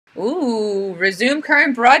Ooh, resume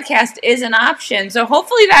current broadcast is an option. So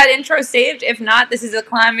hopefully that intro saved. If not, this is a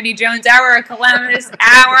Calamity Jones hour, a calamitous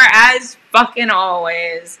hour as fucking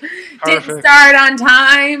always. Didn't Perfect. start on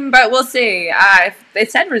time, but we'll see.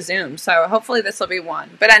 It said resume, so hopefully this will be one.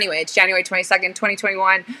 But anyway, it's January 22nd,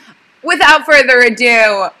 2021. Without further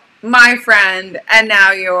ado, my friend, and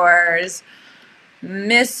now yours,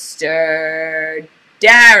 Mr.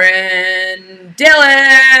 Daren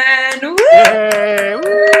Dillon. Woo! Yay! Woo!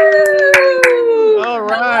 All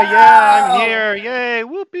right, yeah, I'm here. Yay!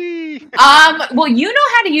 Whoopee! Well, you know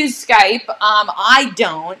how to use Skype. I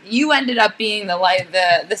don't. You ended up being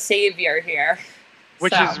the savior here.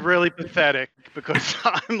 Which So. is really pathetic because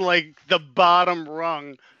I'm like the bottom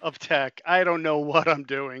rung of tech. I don't know what I'm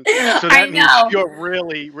doing. So that means you're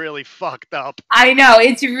really, really fucked up. I know.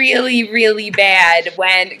 It's really, really bad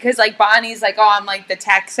because like Bonnie's like, oh, I'm like the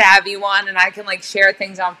tech savvy one and I can like share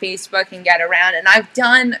things on Facebook and get around. And I've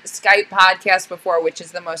done Skype podcasts before, which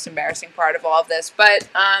is the most embarrassing part of all of this. But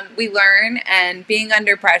we learn, and being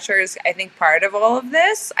under pressure is, I think, part of all of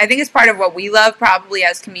this. I think it's part of what we love probably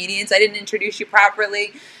as comedians. I didn't introduce you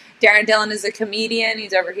properly. Daren Dillon is a comedian.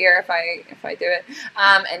 He's over here if I do it.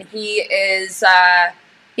 And he is,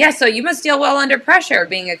 so you must deal well under pressure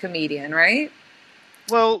being a comedian, right?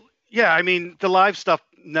 Well, yeah, I mean, the live stuff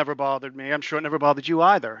never bothered me. I'm sure it never bothered you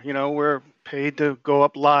either. You know, we're paid to go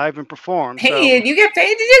up live and perform. Hey, so. You get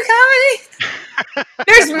paid to do comedy?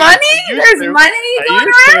 There's money? There's money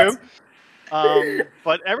going around?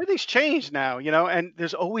 But everything's changed now, you know, and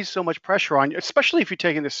there's always so much pressure on you, especially if you're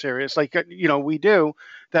taking this serious, like, you know, we do,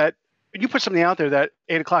 that when you put something out there that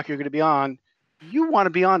 8 o'clock you're going to be on, you want to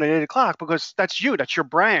be on at 8 o'clock because that's you, that's your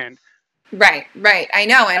brand. Right. I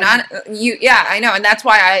know. And I know. And that's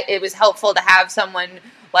why it was helpful to have someone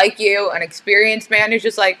like you, an experienced man who's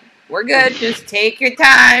just like, we're good. Just take your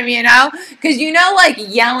time, you know? Because, you know, like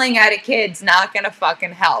yelling at a kid's not going to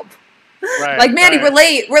fucking help. Right, like, Mandy, we're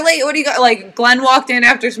late. What do you got? Like, Glenn walked in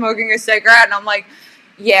after smoking a cigarette, and I'm like,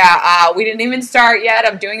 yeah, we didn't even start yet.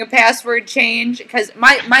 I'm doing a password change because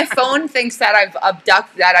my phone thinks that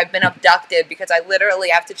I've been abducted because I literally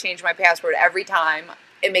have to change my password every time.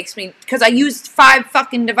 It makes me, because I used 5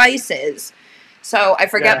 fucking devices. So I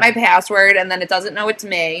forget my password, and then it doesn't know it's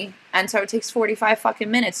me. And so it takes 45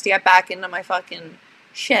 fucking minutes to get back into my fucking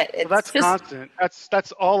shit. Well, that's just constant.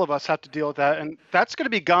 That's all of us have to deal with that, and that's going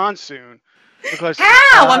to be gone soon. Because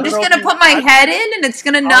how? I'm just going to put my head in, and it's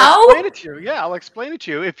going to know? I'll explain it to you. Yeah, I'll explain it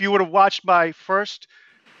to you. If you would have watched my first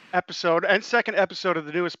episode and second episode of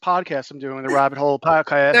the newest podcast I'm doing, the Rabbit Hole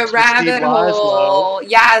podcast. The Rabbit Hole.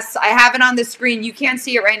 Yes, I have it on the screen. You can't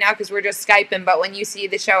see it right now because we're just Skyping, but when you see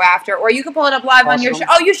the show after, or you can pull it up live on your show.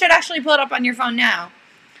 Oh, you should actually pull it up on your phone now.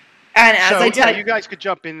 And as I tell you guys could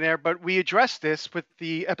jump in there, but we addressed this with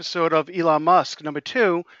the episode of Elon Musk, number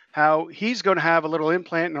 2, how he's going to have a little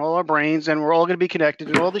implant in all our brains, and we're all going to be connected,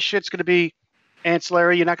 and all this shit's going to be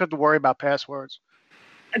ancillary. You're not going to have to worry about passwords.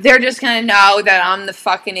 They're just going to know that I'm the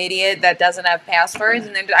fucking idiot that doesn't have passwords,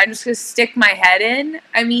 and then I'm just going to stick my head in.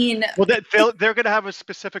 I mean... Well, they're going to have a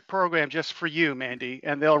specific program just for you, Mandy,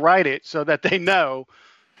 and they'll write it so that they know...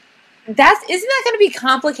 Isn't that going to be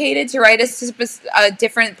complicated to write a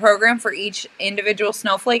different program for each individual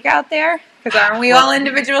snowflake out there? Because aren't we all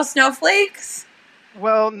individual snowflakes?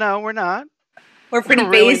 Well, no, we're not. We're pretty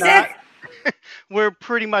basic? We're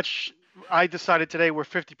pretty much, I decided today we're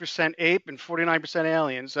 50% ape and 49%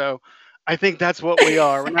 alien, so I think that's what we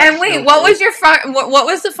are. And wait, what was what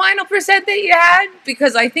was the final percent that you had?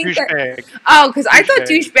 Because I think douchebag. Because I thought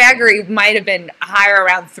douchebaggery might have been higher,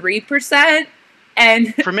 around 3%.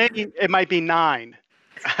 And for me, it might be 9.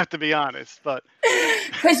 I have to be honest, but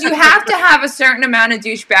because you have to have a certain amount of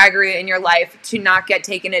douchebaggery in your life to not get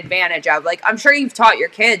taken advantage of. Like, I'm sure you've taught your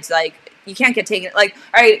kids, like, you can't get taken. Like,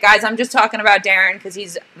 all right, guys, I'm just talking about Daren because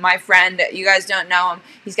he's my friend. You guys don't know him.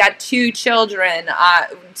 He's got 2 children.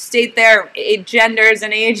 State their genders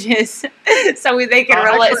and ages, so they can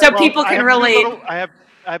relate. So people can relate. I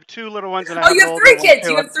have 2 little ones. And you have 3 kids.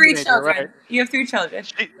 You have 3 children. Right? You have 3 children.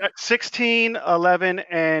 16, 11,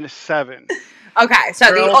 and 7. Okay,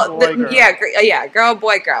 so girl,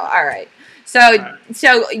 boy, girl. All right. So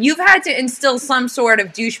you've had to instill some sort of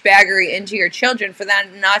douchebaggery into your children for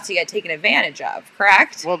them not to get taken advantage of,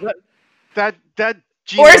 correct? Well, that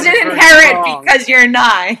or is it inherent because you're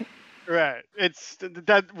 9? Right.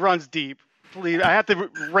 That runs deep. Please, I have to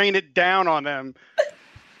rain it down on them.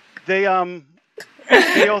 They all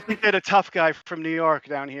think they're the tough guy from New York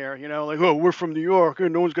down here, you know, like, oh, we're from New York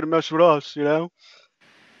and no one's gonna mess with us, you know.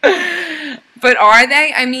 But are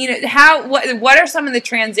they? I mean, what are some of the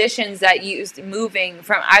transitions that you moving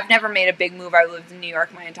from? I've never made a big move. I lived in New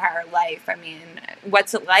York my entire life. I mean,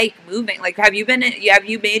 what's it like moving? Like, have you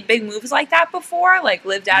made big moves like that before? Like,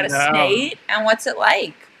 lived out of No, state? And what's it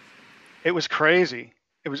like? it was crazy.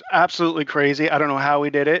 It was absolutely crazy. I don't know how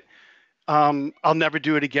we did it. I'll never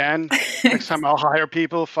do it again. Next time I'll hire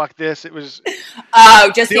people. Fuck this. It was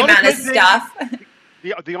Oh, just the the only amount of good thing. stuff.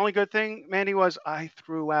 The only good thing, Mandy, was I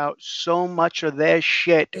threw out so much of their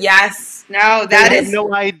shit. Yes. No, They that had is.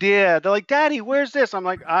 no idea. They're like, "Daddy, where's this?" I'm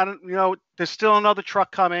like, "I don't. There's still another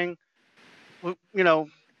truck coming. We'll, we're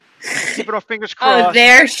keeping our fingers Oh, crossed."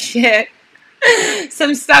 their shit.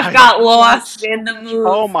 Some stuff I got threw out. lost in the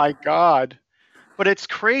Oh move. my god! But it's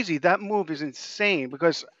crazy. That move is insane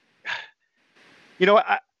because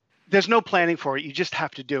there's no planning for it. You just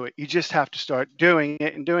have to do it. You just have to start doing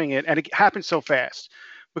it, and it happened so fast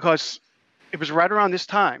because it was right around this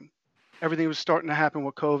time. Everything was starting to happen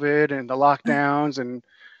with COVID and the lockdowns, and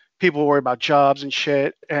people worry about jobs and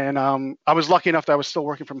shit. And I was lucky enough that I was still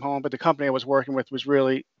working from home, but the company I was working with was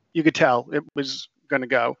really, you could tell it was going to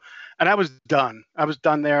go. And I was done. I was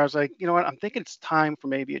done there. I was like, you know what? I'm thinking it's time for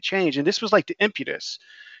maybe a change. And this was like the impetus.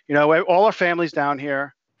 All our family's down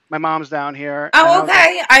here. My mom's down here. And Oh, I was like,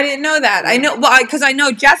 okay. I didn't know that. I yeah, know, well, because I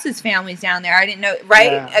know Jess's family's down there. I didn't know,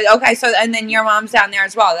 right? yeah, Okay, so, and then your mom's down there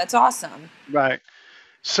as well. That's awesome. right.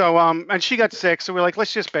 So, and she got sick. So we're like,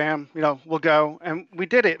 let's just bam, we'll go. And we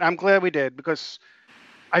did it. I'm glad we did because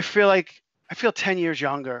I feel 10 years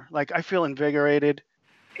younger. Like I feel invigorated.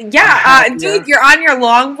 I'm Yeah, dude, happier. you're on your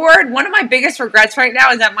longboard. One of my biggest regrets right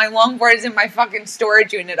now is that my longboard is in my fucking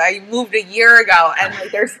storage unit. I moved a year ago, and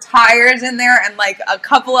like there's tires in there and like a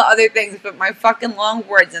couple of other things, but my fucking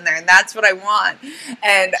longboard's in there, and that's what I want.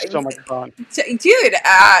 And So much fun. dude,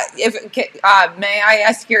 if may I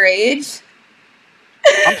ask your age?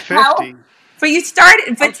 I'm How? 50.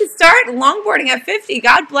 But to start longboarding at 50,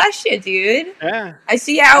 God bless you, dude. Yeah, I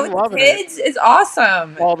see you out I'm with the loving it kids. It's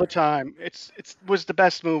awesome. all the time. It's was the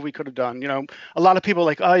best move we could have done. A lot of people are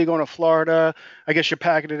like, oh, you're going to Florida. I guess you're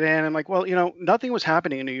packing it in. I'm like, well, nothing was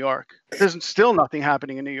happening in New York. There's still nothing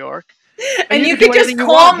happening in New York, and And you you can do could just anything you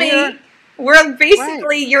call want here. me. We're Right.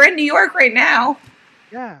 basically, you're in New York right now.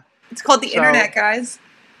 Yeah. It's called the So internet, guys.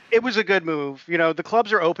 it was a good move. The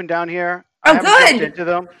clubs are open down here. I Oh, haven't jumped good. into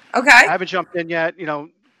them. Okay. I haven't jumped in yet.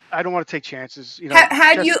 I don't want to take chances.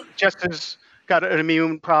 Had you, Just has got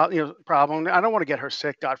an problem. I don't want to get her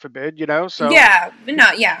sick, God forbid. So yeah,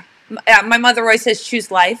 no, yeah. My mother always says choose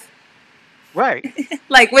life. right,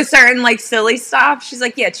 Like with certain like silly stuff. She's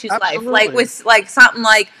like, yeah, choose life. Like absolutely. with like something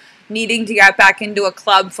like needing to get back into a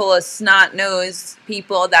club full of snot-nosed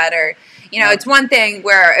people that are, Yeah, it's one thing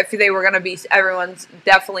where if they were going to be, everyone's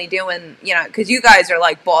definitely doing, because you guys are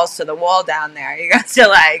like balls to the wall down there. You guys are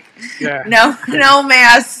like, yeah. no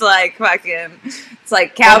masks, like fucking, it's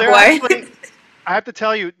like Well, they're cowboy. actually. I have to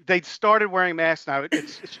tell you, they started wearing masks now.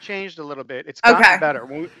 It's changed a little bit. It's Okay. gotten better.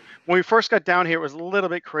 When we first got down here, it was a little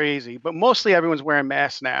bit crazy, but mostly everyone's wearing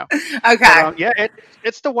masks now. But Okay. yeah,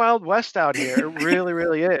 it's the Wild West out here. It really,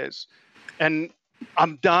 really is. And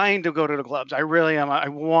I'm dying to go to the clubs. I really am. I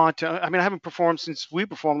want to. I mean, I haven't performed since we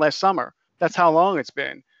performed last summer. That's how long it's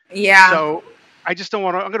been. Yeah. So I just don't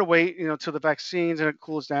want to. I'm going to wait, till the vaccines and it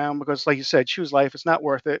cools down because, like you said, choose life. It's not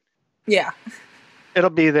worth it. Yeah. It'll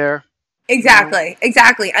be there.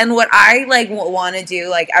 Exactly. And what I like want to do,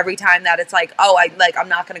 like every time that it's like, oh, I'm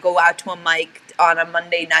not gonna go out to a mic on a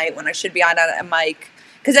Monday night when I should be on a mic.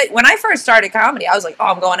 Because when I first started comedy, I was like, oh,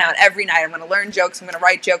 I'm going out every night. I'm going to learn jokes. I'm going to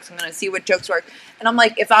write jokes. I'm going to see what jokes work. And I'm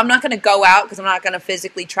like, if I'm not going to go out because I'm not going to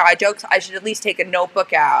physically try jokes, I should at least take a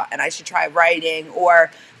notebook out and I should try writing,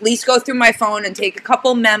 or at least go through my phone and take a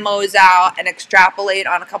couple memos out and extrapolate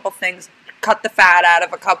on a couple things, cut the fat out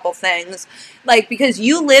of a couple things. Like, because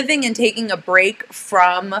you living and taking a break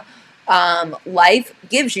from life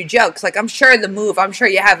gives you jokes. Like, I'm sure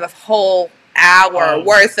you have a whole hour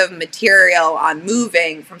worth of material on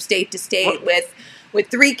moving from state to state with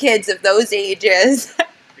 3 kids of those ages.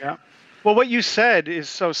 Yeah. Well, what you said is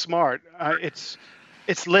so smart.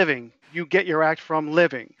 It's living. You get your act from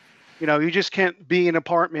living. You just can't be in an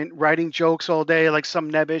apartment writing jokes all day like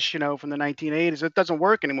some nebbish, from the 1980s. It doesn't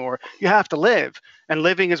work anymore. You have to live, and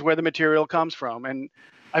living is where the material comes from. And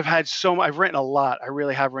I've written a lot. I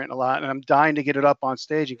really have written a lot, and I'm dying to get it up on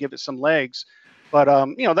stage and give it some legs. But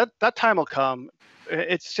that time will come.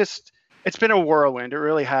 It's been a whirlwind. It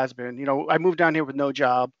really has been. I moved down here with no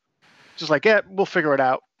job. Just like, yeah, we'll figure it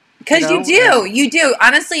out. Because you do.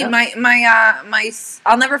 Honestly, Yeah. my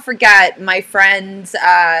I'll never forget my friend's.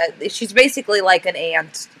 She's basically like an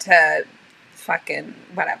aunt to fucking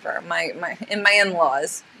whatever. My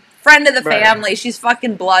in-laws. Friend of the Right. family. She's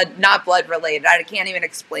fucking not blood related. I can't even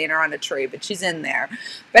explain her on a tree, but she's in there.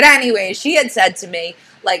 But anyway, she had said to me,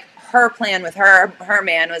 like, her plan with her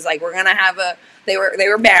man was like, we're gonna have they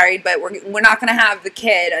were married, but we're not gonna have the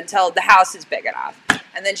kid until the house is big enough.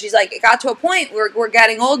 And then she's like, it got to a point we're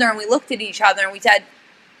getting older, and we looked at each other and we said,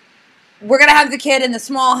 we're going to have the kid in the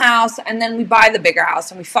small house, and then we buy the bigger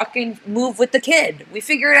house, and we fucking move with the kid. We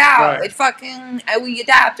figure it out. Right. We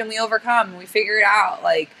adapt, and we overcome, and we figure it out.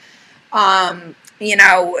 Like,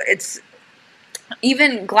 it's,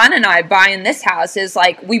 even Glenn and I buying this house is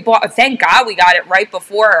like, thank God we got it right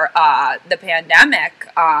before the pandemic,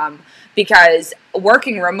 because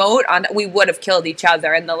working remote, we would have killed each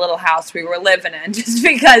other in the little house we were living in, just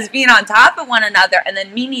because being on top of one another, and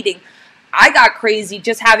then me needing, I got crazy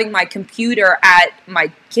just having my computer at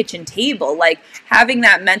my kitchen table, like having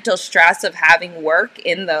that mental stress of having work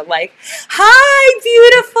in the, like, hi,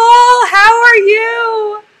 beautiful, how are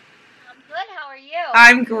you? I'm good, how are you?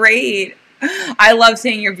 I'm great. I love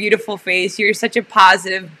seeing your beautiful face. You're such a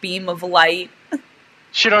positive beam of light.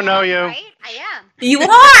 She don't know you. Right? I am. You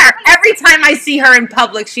are. Every time I see her in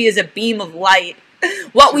public, she is a beam of light.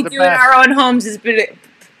 What She's we the do in best. our own homes is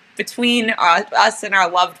between us and our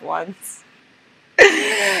loved ones.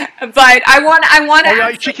 But I want to. Oh,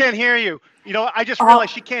 yeah, she can't hear you. You know, I just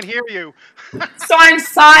realized she can't hear you. So I'm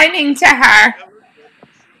signing to her.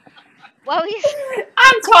 What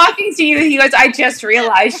I'm talking to you. He goes, I just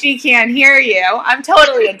realized she can't hear you. I'm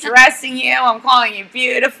totally addressing you. I'm calling you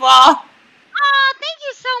beautiful. Oh, thank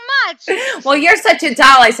you so much. Well, you're such a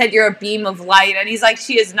doll. I said you're a beam of light. And he's like,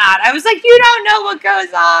 she is not. I was like, you don't know what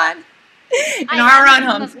goes on in our own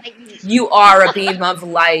homes. You are a beam of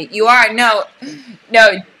light. You are. No,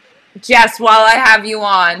 Jess, while I have you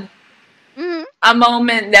on, a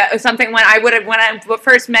moment that something when I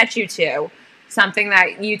first met you two, something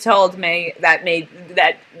that you told me that made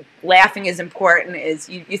that laughing is important is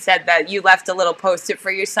you said that you left a little post-it for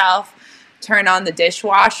yourself, turn on the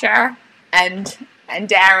dishwasher, and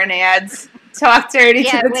Daren adds, talk dirty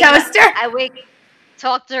to the toaster.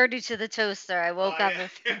 Talk dirty to the toaster. I woke up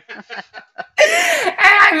with. And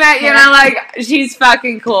I met, like, she's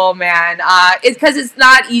fucking cool, man. It's because it's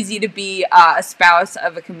not easy to be a spouse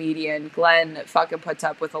of a comedian. Glenn fucking puts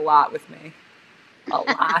up with a lot with me. A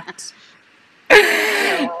lot.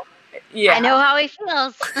 Yeah. I know how he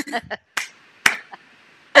feels.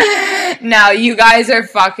 No, you guys are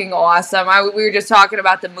fucking awesome. We were just talking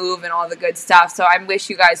about the move and all the good stuff, so I wish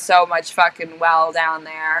you guys so much fucking well down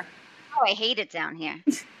there. Oh, I hate it down here.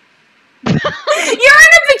 You're in a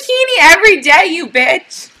bikini every day, you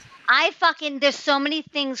bitch. There's so many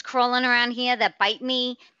things crawling around here that bite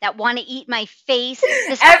me, that want to eat my face.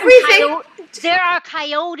 Everything. There are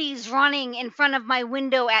coyotes running in front of my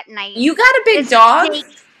window at night. You got a big dog?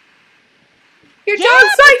 Snakes. Your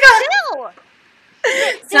dog's like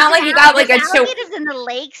It's not like you got like a alligators in the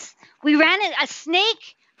lakes. We ran a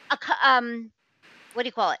snake. What do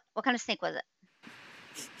you call it? What kind of snake was it?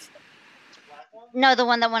 No, the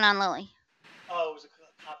one that went on Lily. Oh, it was a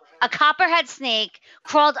copperhead. A copperhead snake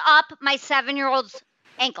crawled up my 7-year-old's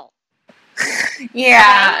ankle.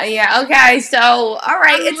 Yeah. Okay, so all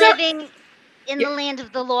right. I'm living in the land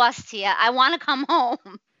of the lost here. I want to come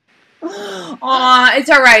home. It's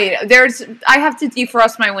all right. I have to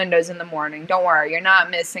defrost my windows in the morning. Don't worry, you're not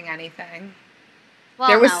missing anything. Well,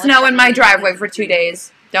 there was snow in my driveway for 2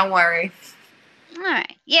 days. Don't worry. All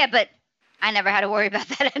right. Yeah, but I never had to worry about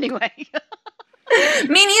that anyway.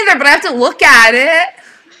 Me neither, but I have to look at it.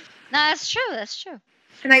 No, that's true. That's true.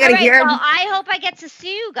 And I gotta hear. Well, I hope I get to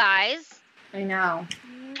see you guys. I know.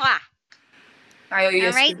 Mwah. I owe you.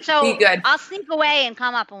 All right, so be good. I'll sneak away and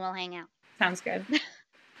come up and we'll hang out. Sounds good. All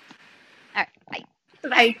right, bye.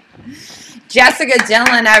 Bye. Jessica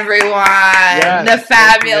Dillon, everyone. Yes, the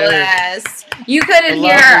fabulous. You couldn't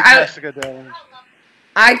hear. Jessica Dillon.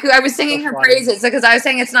 I was singing her praises because I was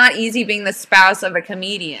saying it's not easy being the spouse of a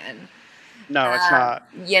comedian. No, it's not.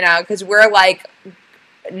 Because we're like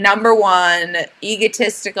number one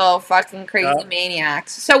egotistical fucking crazy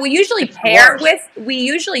maniacs. So we usually pair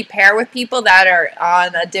with people that are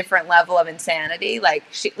on a different level of insanity. Like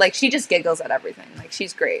she just giggles at everything. Like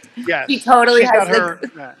she's great. Yes, she totally has her.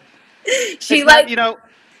 She's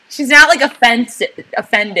not like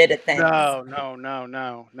offended at things.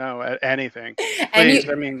 No, at anything. And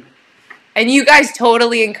Please, and you guys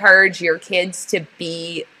totally encourage your kids to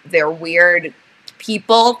be their weird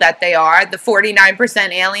people that they are, the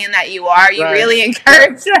 49% alien that you are. You really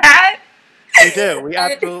encourage that. We do. We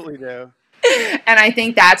absolutely do. And I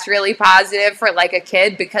think that's really positive for like a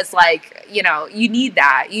kid because you need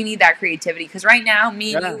that. You need that creativity. Because right now,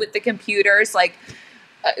 me and you with the computers, like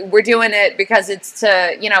we're doing it because it's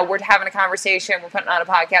to, you know, we're having a conversation, we're putting on a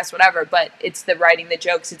podcast, whatever, but it's the writing the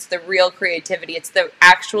jokes, it's the real creativity, it's the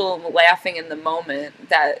actual laughing in the moment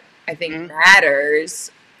that I think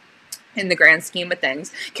matters in the grand scheme of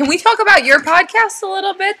things. Can we talk about your podcast a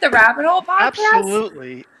little bit, the Rabbit Hole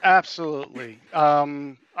podcast? Absolutely.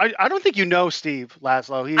 I don't think you know Steve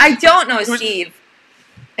Laszlo. I don't know Steve.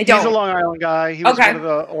 He's a Long Island guy. He was Okay. one of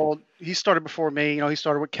the old. He started before me. You know, he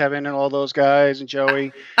started with Kevin and all those guys and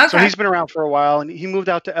Joey. Okay. So he's been around for a while, and he moved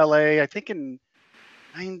out to LA. I think in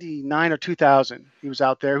 '99 or 2000. He was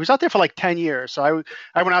out there. He was out there for like 10 years. So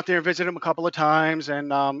I went out there and visited him a couple of times,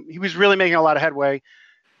 and he was really making a lot of headway.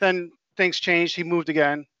 Then things changed. He moved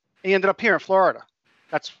again. He ended up here in Florida.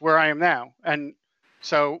 That's where I am now, and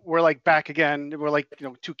so we're like back again. We're like, you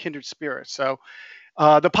know, two kindred spirits. So.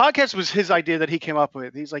 The podcast was his idea that he came up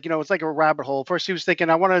with. He's like, you know, it's like a rabbit hole. First, he was thinking,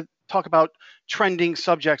 I want to talk about trending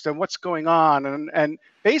subjects and what's going on, and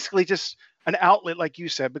basically just an outlet, like you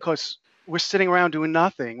said, because we're sitting around doing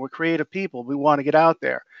nothing. We're creative people. We want to get out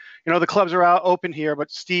there. You know, the clubs are out open here, but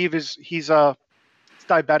Steve he's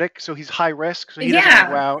diabetic, so he's high risk, so he doesn't want to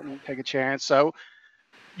go out and take a chance. So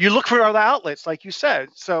you look for other outlets, like you said.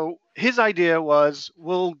 So his idea was,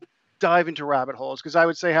 we'll dive into rabbit holes, because I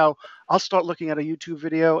would say how I'll start looking at a YouTube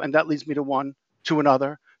video and that leads me to one, to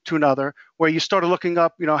another, where you started looking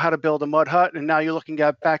up, you know, how to build a mud hut, and now you're looking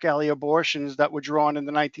at back alley abortions that were drawn in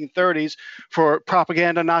the 1930s for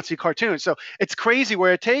propaganda Nazi cartoons. So it's crazy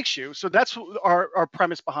where it takes you. So that's our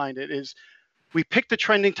premise behind it is we picked the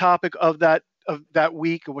trending topic of that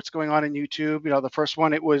week of what's going on in YouTube. You know, the first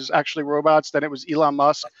one, it was actually robots, then it was Elon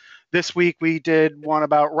Musk. This week we did one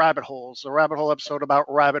about rabbit holes, a rabbit hole episode about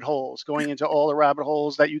rabbit holes, going into all the rabbit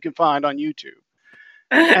holes that you can find on YouTube.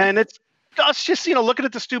 And it's just, you know, looking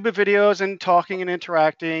at the stupid videos and talking and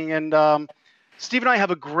interacting. And Steve and I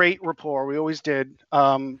have a great rapport. We always did.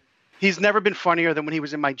 He's never been funnier than when he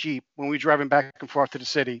was in my Jeep when we were driving back and forth to the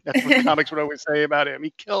city. That's what comics would always say about him.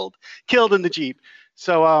 He killed in the Jeep.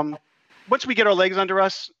 So once we get our legs under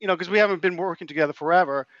us, you know, because we haven't been working together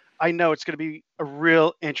forever, I know it's going to be a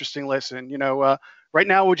real interesting listen. You know, right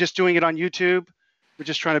now we're just doing it on YouTube. We're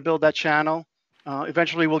just trying to build that channel.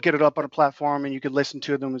 Eventually we'll get it up on a platform and you can listen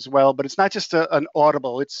to them as well. But it's not just an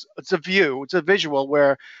audible. It's a view. It's a visual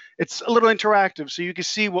where it's a little interactive, so you can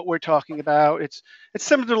see what we're talking about. It's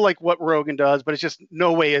similar to like what Rogan does, but it's just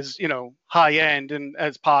no way as, you know, high end and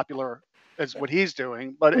as popular as what he's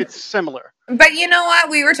doing, but it's similar. But you know what?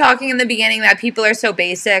 We were talking in the beginning that people are so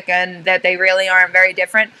basic and that they really aren't very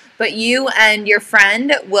different. But you and your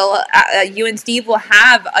friend you and Steve will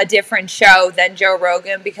have a different show than Joe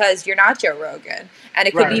Rogan because you're not Joe Rogan. And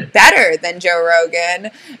it could be better than Joe Rogan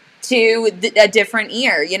to a different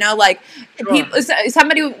ear, you know, like one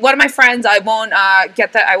of my friends, I won't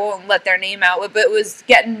let their name out, but was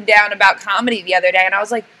getting down about comedy the other day. And I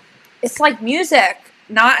was like, it's like music.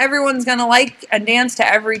 Not everyone's going to like and dance to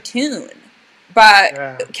every tune.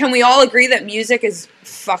 But can we all agree that music is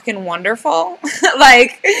fucking wonderful?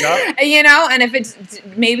 Like, you know, and if it's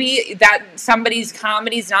maybe that somebody's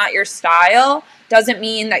comedy's not your style, doesn't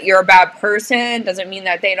mean that you're a bad person, doesn't mean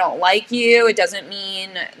that they don't like you, it doesn't mean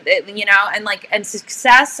that, you know, and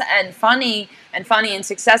success and funny and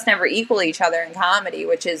success never equal each other in comedy,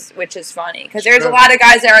 which is funny. Because there's a lot of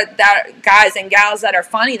guys guys and gals that are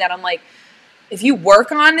funny that I'm like, if you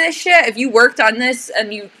work on this shit, if you worked on this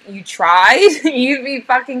and you tried, you'd be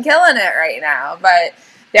fucking killing it right now. But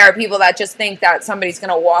there are people that just think that somebody's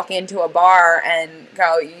going to walk into a bar and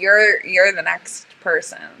go, you're the next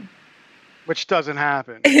person. Which doesn't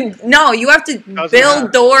happen. No, you have to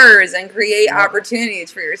build doors and create opportunities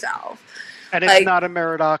for yourself. And it's not a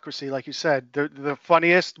meritocracy, like you said. The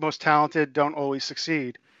funniest, most talented don't always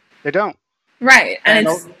succeed. They don't. Right. And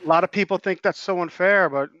a lot of people think that's so unfair,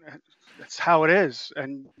 but that's how it is.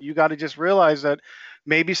 And you got to just realize that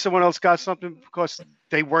maybe someone else got something because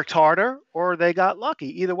they worked harder or they got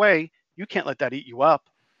lucky. Either way, you can't let that eat you up.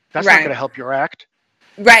 That's not going to help your act.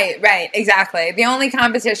 Right, exactly. The only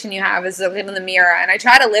competition you have is looking in the mirror, and I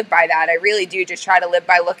try to live by that. I really do just try to live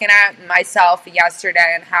by looking at myself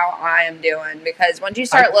yesterday and how I am doing, because once you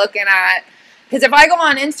start looking at, because if I go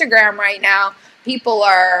on Instagram right now, people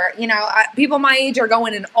are, you know, people my age are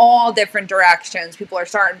going in all different directions. People are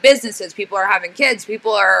starting businesses, people are having kids,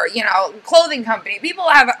 people are, you know, clothing company, people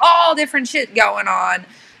have all different shit going on.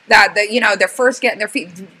 That you know, they're first getting their feet,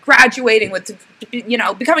 graduating with, you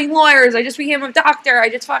know, becoming lawyers. I just became a doctor. I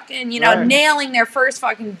just fucking, you know, nailing their first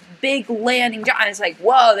fucking big landing job. And it's like,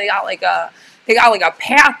 whoa, they got like a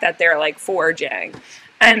path that they're like forging,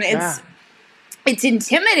 and it's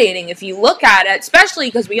intimidating if you look at it, especially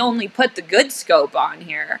because we only put the good scope on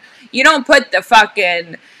here. You don't put the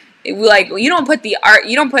fucking, like, you don't put the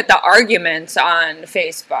arguments on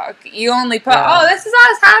Facebook. You only put, oh, this is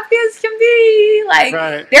us happy as can be.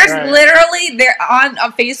 Like, there's literally, there on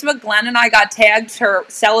Facebook, Glenn and I got tagged for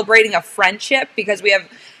celebrating a friendship because we have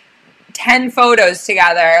 10 photos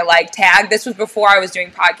together, like, tagged. This was before I was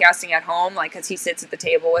doing podcasting at home, like, because he sits at the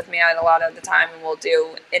table with me a lot of the time and will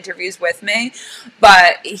do interviews with me.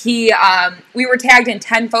 But we were tagged in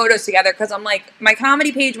 10 photos together because I'm like, my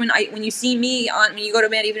comedy page, when you see me when you go to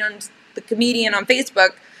Mandy Jones, the comedian on Facebook,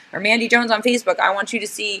 or Mandy Jones on Facebook, I want you to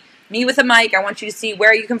see me with a mic. I want you to see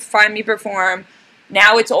where you can find me perform.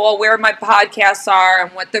 Now it's all where my podcasts are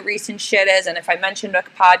and what the recent shit is. And if I mentioned a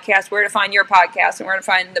podcast, where to find your podcast and where to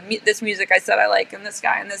find this music I said I like and this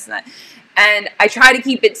guy and this and that. And I try to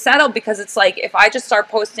keep it settled because it's like if I just start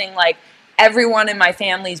posting like everyone in my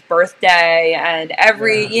family's birthday and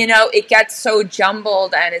it gets so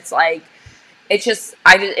jumbled and it's like, it's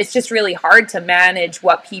just really hard to manage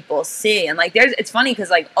what people see. And like it's funny because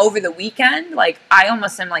like over the weekend, like I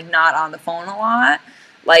almost am like not on the phone a lot.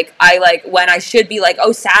 Like, when I should be like,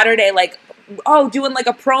 oh, Saturday, like, oh, doing like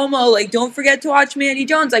a promo, like, don't forget to watch Mandy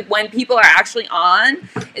Jones. Like, when people are actually on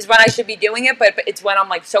is when I should be doing it, but it's when I'm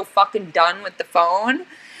like so fucking done with the phone.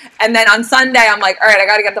 And then on Sunday, I'm like, all right, I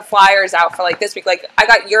got to get the flyers out for like this week. Like, I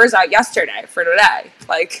got yours out yesterday for today.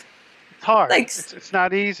 Like, it's hard. Like, it's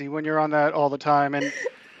not easy when you're on that all the time. And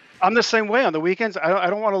I'm the same way on the weekends. I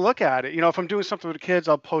don't want to look at it. You know, if I'm doing something with the kids,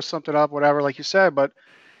 I'll post something up, whatever, like you said, but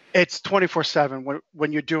it's 24/7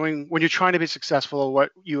 when you're trying to be successful at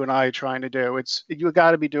what you and I are trying to do. You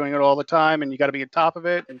got to be doing it all the time, and you got to be on top of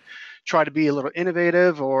it and try to be a little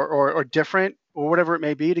innovative or different or whatever it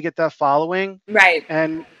may be to get that following. Right.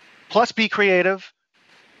 And plus, be creative,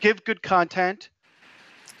 give good content,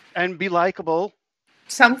 and be likable.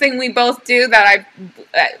 Something we both do that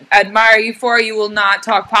I admire you for. You will not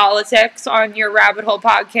talk politics on your Rabbit Hole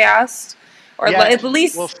podcast, or at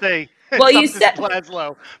least we'll see. Well, you said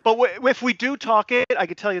Blaslow. But if we do talk it, I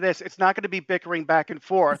can tell you this: it's not going to be bickering back and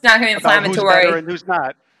forth. It's not going to be inflammatory. Who's better and who's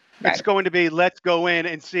not. Right. It's going to be let's go in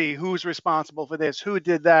and see who's responsible for this, who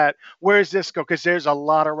did that, where's this go? Because there's a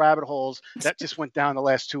lot of rabbit holes that just went down the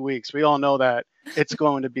last 2 weeks. We all know that it's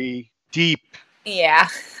going to be deep. Yeah,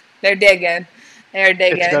 they're digging.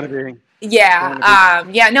 It's going to be. Yeah,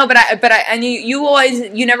 no, but and you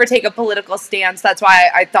always, you never take a political stance. That's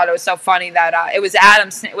why I thought it was so funny that it was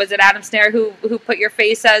Adam Snare who put your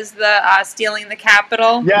face as the stealing the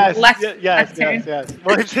Capitol? Yes.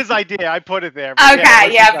 Well, it's his idea. I put it there. But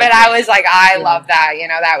but I was like, I love that. You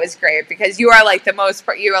know, that was great because you are like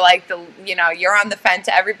you're on the fence.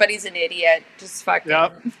 Everybody's an idiot. Just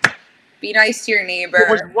fucking. Be nice to your neighbor.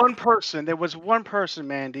 There was one person,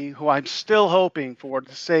 Mandy, who I'm still hoping for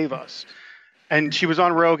to save us. And she was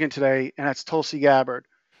on Rogan today, and that's Tulsi Gabbard.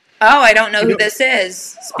 Oh, I don't know who this is.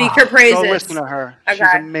 Speak her praises. Go listen to her. Okay.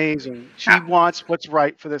 She's amazing. She wants what's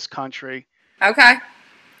right for this country. Okay.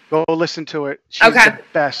 Go listen to it. She's the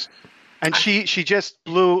best. And she just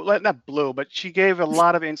not blew, but she gave a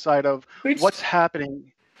lot of insight of what's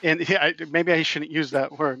happening. And maybe I shouldn't use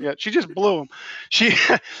that word. Yeah, she just blew him.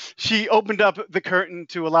 She opened up the curtain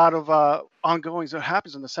to a lot of ongoings that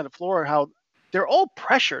happens on the Senate floor. How they're all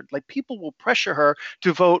pressured. Like people will pressure her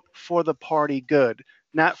to vote for the party good,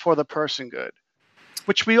 not for the person good,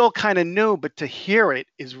 which we all kind of knew. But to hear it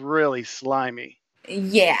is really slimy.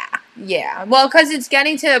 Yeah. Well, because it's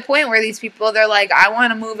getting to a point where these people, they're like, I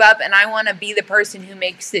want to move up and I want to be the person who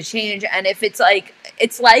makes the change. And if it's like,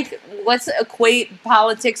 let's equate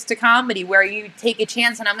politics to comedy where you take a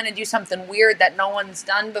chance and I'm going to do something weird that no one's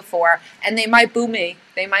done before. And they might boo me.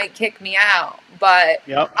 They might kick me out. But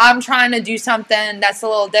I'm trying to do something that's a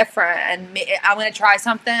little different. And I'm going to try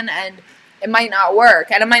something and it might not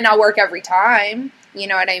work. And it might not work every time. You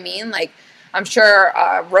know what I mean? Like, I'm sure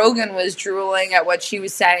Rogan was drooling at what she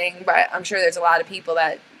was saying, but I'm sure there's a lot of people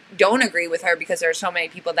that don't agree with her because there are so many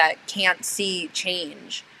people that can't see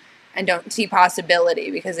change and don't see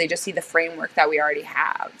possibility because they just see the framework that we already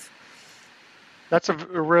have. That's a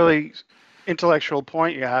really intellectual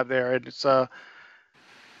point you have there. It's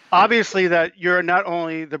obviously that you're not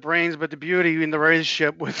only the brains but the beauty in the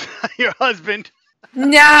relationship with your husband.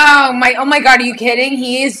 No, oh my God, are you kidding?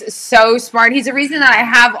 He is so smart. He's the reason that I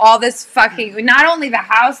have all this fucking, not only the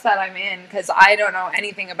house that I'm in, because I don't know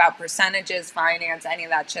anything about percentages, finance, any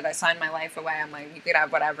of that shit. I signed my life away. I'm like, you could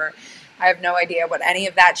have whatever. I have no idea what any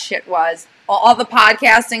of that shit was. All the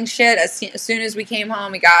podcasting shit, as soon as we came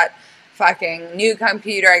home, we got fucking new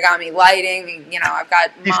computer. I got me lighting. You know, I've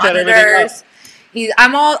got monitors.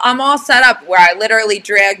 I'm all set up where I literally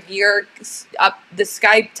drag up the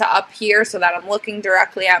Skype to up here so that I'm looking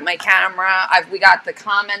directly at my camera. We got the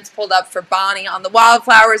comments pulled up for Bonnie on the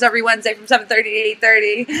Wildflowers every Wednesday from 7:30 to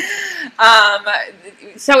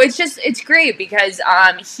 8:30. So it's great because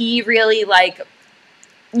he really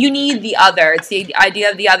you need the other. It's the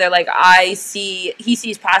idea of the other. Like he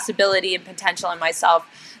sees possibility and potential in myself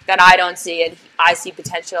that I don't see, and I see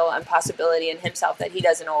potential and possibility in himself that he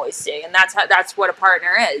doesn't always see, and that's what a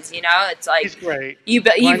partner is. You know, it's like he's great. He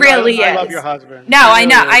really is. I love your husband. No, I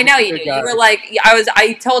know you do. Guy. You were like,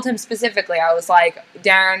 I told him specifically. I was like,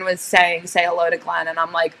 Daren was saying, say hello to Glenn, and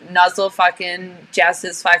I'm like, nuzzle fucking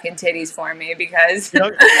Jess's fucking titties for me because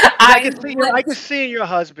I can see in your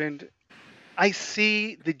husband. I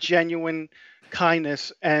see the genuine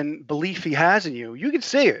kindness and belief he has in you. You can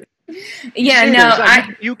see it. Yeah,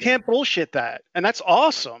 no, you can't bullshit that, and that's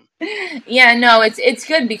awesome. Yeah, no, it's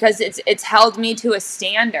good because it's held me to a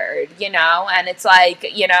standard, you know, and it's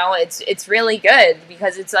like, you know, it's really good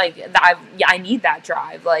because it's like I need that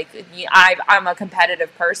drive. Like I'm a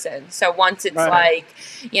competitive person, so once it's like,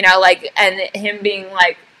 you know, like, and him being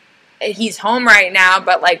like, he's home right now,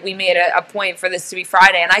 but like we made a point for this to be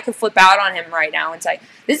Friday, and I could flip out on him right now and say,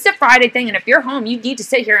 this is a Friday thing, and if you're home, you need to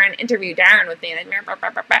sit here and interview Daren with me.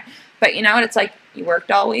 But you know what? It's like, you worked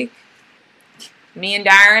all week. Me and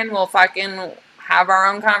Daren will fucking have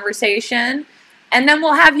our own conversation, and then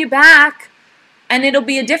we'll have you back, and it'll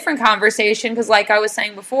be a different conversation because, like I was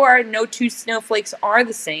saying before, no two snowflakes are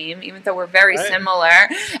the same, even though we're very similar.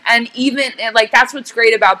 And even, like, that's what's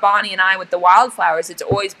great about Bonnie and I with the Wildflowers. It's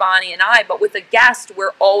always Bonnie and I, but with a guest,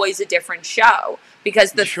 we're always a different show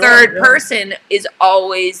because the third person is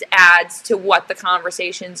always adds to what the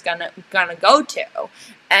conversation's gonna go to.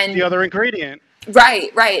 And the other ingredient.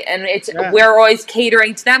 Right, and we're always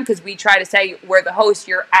catering to them because we try to say we're the host.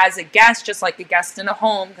 You're as a guest, just like a guest in a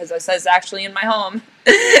home, because it says actually in my home.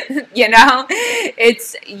 You know,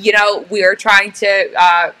 it's, you know, we're trying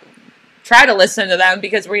to try to listen to them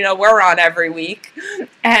because we know we're on every week,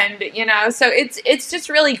 and you know, so it's just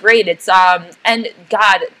really great. It's and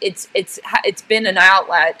God, it's been an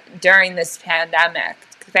outlet during this pandemic.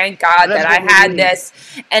 Thank God that I had this,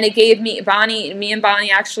 and it gave me Bonnie and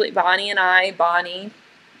Bonnie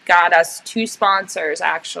got us 2 sponsors,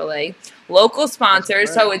 actually, local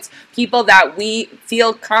sponsors. So it's people that we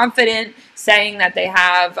feel confident saying that they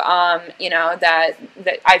have, you know, that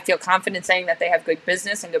I feel confident saying that they have good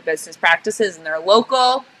business and good business practices, and they're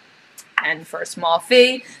local. And for a small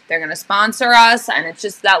fee, they're going to sponsor us, and it's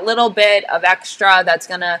just that little bit of extra that's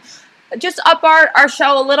going to just up our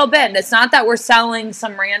show a little bit. And it's not that we're selling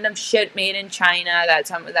some random shit made in China that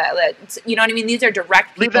you know what I mean? These are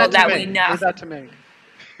direct people that we know. Leave that to me.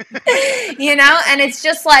 You know, and it's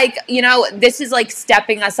just like, you know, this is like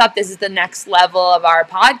stepping us up. This is the next level of our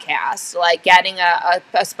podcast, like getting a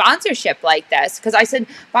sponsorship like this. Because I said,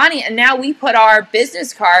 Bonnie, and now we put our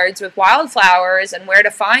business cards with Wildflowers and where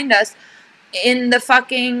to find us in the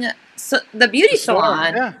fucking the beauty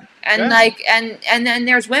salon. Yeah. And like, and then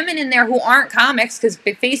there's women in there who aren't comics, because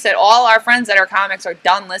face it, all our friends that are comics are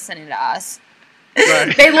done listening to us.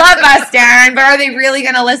 Right. They love us, Daren, but are they really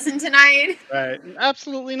going to listen tonight? Right.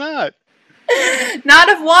 Absolutely not. Not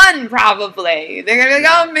if one, probably. They're going to be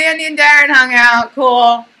like, oh, Mandy and Daren hung out.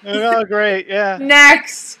 Cool. Oh, great. Yeah.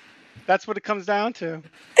 Next. That's what it comes down to.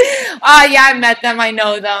 Oh, yeah, I met them. I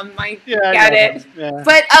know them. I get it. Yeah.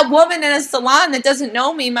 But a woman in a salon that doesn't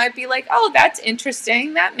know me might be like, oh, that's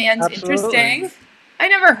interesting. That man's interesting. I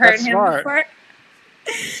never heard him before.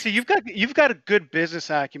 See, you've got a good business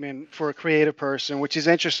acumen for a creative person, which is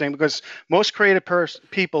interesting because most creative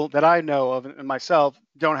people that I know of and myself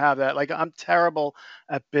don't have that. Like, I'm terrible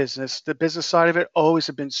at business. The business side of it always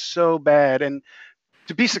have been so bad. And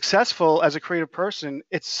to be successful as a creative person,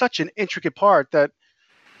 it's such an intricate part that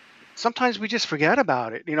sometimes we just forget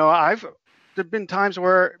about it. You know, there've been times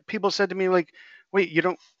where people said to me, like, wait, you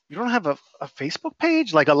don't have a Facebook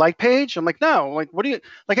page, like a like page? I'm like, no. Like, what do you,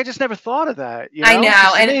 like, I just never thought of that. You know? I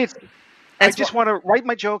know. And I just want to write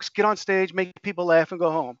my jokes, get on stage, make people laugh, and go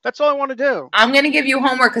home. That's all I want to do. I'm going to give you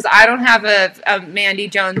homework because I don't have a Mandy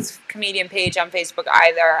Jones comedian page on Facebook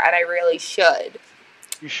either, and I really should.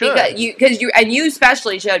 You should. Because you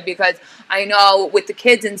especially should, because I know with the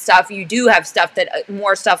kids and stuff, you do have stuff that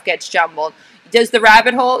more stuff gets jumbled. Does the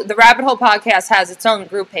Rabbit Hole podcast has its own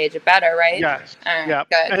group page? It better, right? Yes. Right, yeah.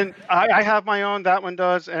 Good. And I have my own. That one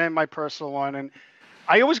does, and my personal one. And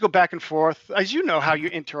I always go back and forth, as you know how you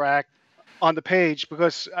interact on the page,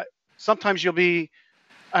 because sometimes you'll be.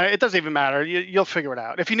 It doesn't even matter. You'll figure it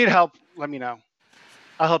out. If you need help, let me know.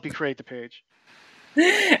 I'll help you create the page.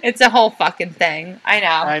 It's a whole fucking thing. I know.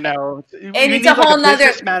 I know. And You it's need a like whole a nother.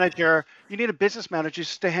 business manager. You need a business manager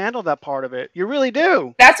just to handle that part of it. You really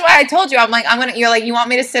do. That's why I told you. I'm like, you're like, you want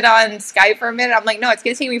me to sit on Skype for a minute? I'm like, no, it's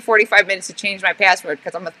going to take me 45 minutes to change my password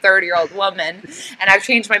because I'm a 30-year-old woman. And I've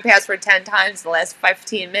changed my password 10 times in the last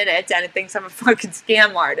 15 minutes. And it thinks I'm a fucking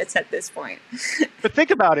scam artist at this point. But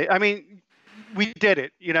think about it. I mean, we did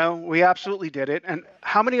it, you know, we absolutely did it. And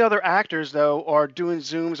how many other actors, though, are doing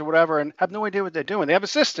Zooms or whatever and have no idea what they're doing? They have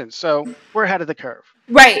assistants, so we're ahead of the curve.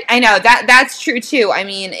 Right, I know that's true too. I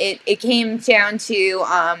mean, it came down to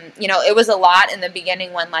it was a lot in the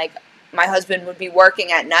beginning when like my husband would be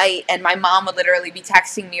working at night and my mom would literally be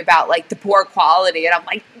texting me about like the poor quality and I'm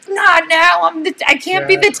like, not now. I can't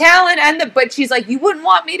be the talent but she's like, you wouldn't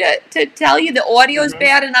want me to tell you the audio is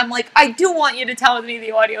bad, and I'm like, I do want you to tell me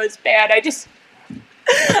the audio is bad. I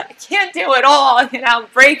can't do it all, I'm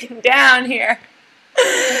breaking down here.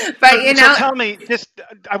 But so tell me this.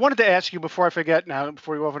 I wanted to ask you before I forget now,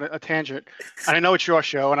 before you go off on a tangent. And I know it's your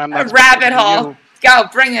show, and I'm not a rabbit hole. Go,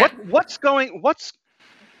 bring it.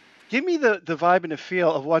 Give me the vibe and the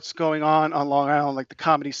feel of what's going on Long Island, like the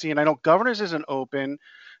comedy scene. I know Governors isn't open.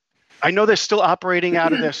 I know they're still operating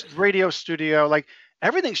out of this radio studio. Like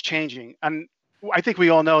everything's changing, and I think we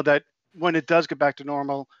all know that when it does get back to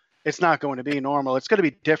normal, it's not going to be normal. It's going to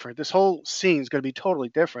be different. This whole scene is going to be totally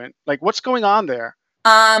different. Like what's going on there?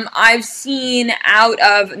 I've seen out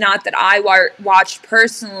of, not that I watched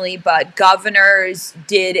personally, but Governors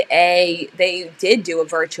they did do a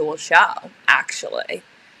virtual show, actually,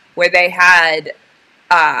 where they had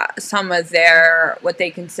some of their, what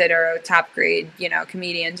they consider top grade,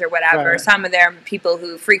 comedians or whatever, Right. some of their people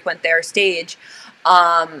who frequent their stage,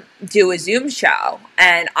 do a Zoom show.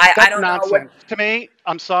 And I don't nonsense. know what. To me,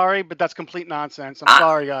 I'm sorry, but that's complete nonsense. I'm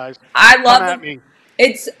sorry, guys. I love Come it. at me.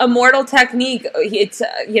 It's a mortal technique. It's,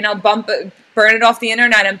 burn it off the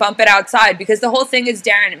internet and bump it outside. Because the whole thing is,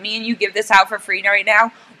 Daren, me and you give this out for free right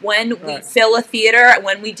now. When we fill a theater,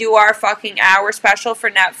 when we do our fucking hour special for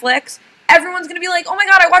Netflix, everyone's going to be like, oh my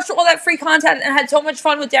God, I watched all that free content and had so much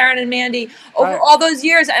fun with Daren and Mandy over all those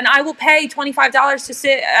years. And I will pay $25 to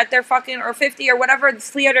sit at their fucking, or $50 or whatever the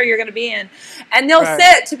theater you're going to be in. And they'll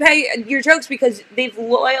sit to pay your jokes because they've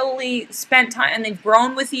loyally spent time and they've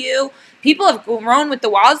grown with you. People have grown with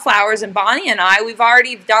the Wildflowers, and Bonnie and I, we've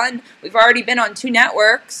already been on 2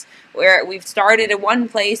 networks where we've started at one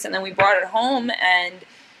place and then we brought it home, and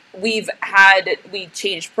we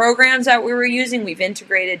changed programs that we were using. We've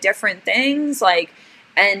integrated different things,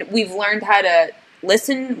 and we've learned how to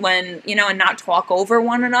listen when, and not talk over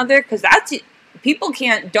one another. Cause people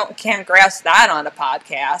can't grasp that on a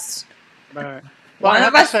podcast. Right. Well, I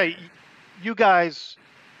have to say, you guys,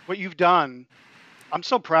 what you've done, I'm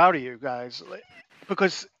so proud of you guys,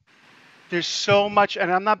 because there's so much, and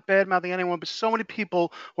I'm not bad-mouthing anyone, but so many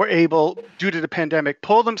people were able, due to the pandemic,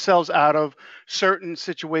 pull themselves out of certain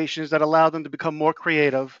situations that allow them to become more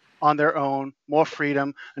creative on their own, more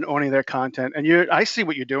freedom, and owning their content. And I see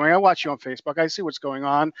what you're doing. I watch you on Facebook. I see what's going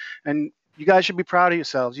on, and you guys should be proud of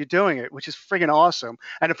yourselves. You're doing it, which is friggin' awesome.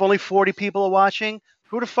 And if only 40 people are watching,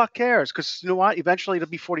 who the fuck cares? Because you know what? Eventually it'll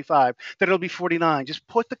be 45. Then it'll be 49. Just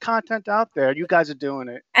put the content out there. You guys are doing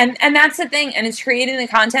it. And that's the thing. And it's creating the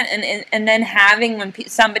content and then having, when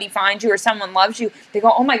somebody finds you or someone loves you, they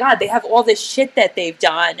go, oh my God, they have all this shit that they've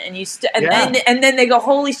done. And then they go,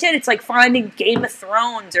 holy shit, it's like finding Game of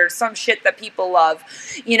Thrones or some shit that people love,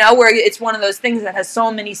 where it's one of those things that has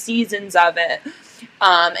so many seasons of it.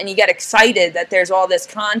 And you get excited that there's all this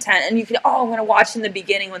content, and you can, I'm going to watch in the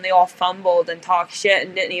beginning when they all fumbled and talked shit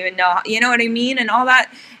and didn't even know, you know what I mean? And all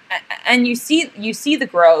that. And you see the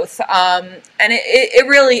growth. And it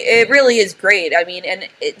really is great. I mean, and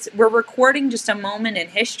we're recording just a moment in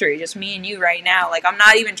history, just me and you right now. Like, I'm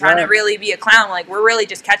not even trying to really be a clown. Like, we're really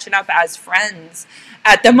just catching up as friends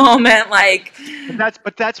at the moment. Like,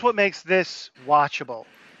 but that's what makes this watchable.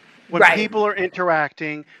 When people are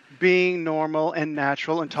interacting, being normal and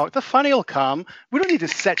natural and talk, the funny will come. We don't need to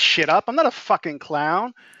set shit up. I'm not a fucking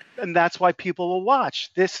clown. And that's why people will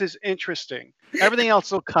watch. This is interesting. Everything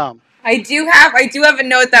else will come. I do have a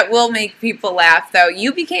note that will make people laugh, though.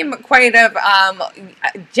 You became quite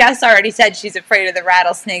Jess already said she's afraid of the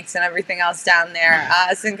rattlesnakes and everything else down there,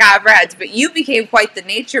 some copperheads, but you became quite the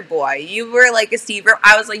nature boy. You were like a Steve.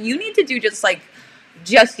 I was like, you need to do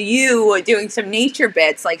just you doing some nature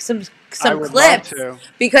bits, like some clips. Love to.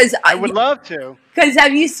 Because I would love to. Because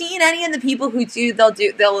have you seen any of the people who do? They'll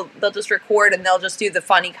just record and they'll just do the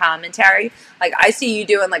funny commentary. Like, I see you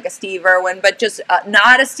doing like a Steve Irwin, but just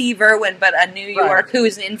not a Steve Irwin, but a New York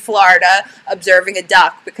who's in Florida observing a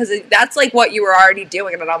duck, because that's like what you were already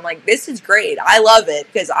doing, and I'm like, this is great. I love it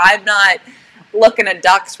because I'm not looking at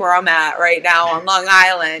ducks where I'm at right now on Long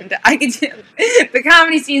Island. The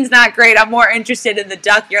comedy scene's not great. I'm more interested in the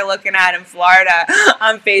duck you're looking at in Florida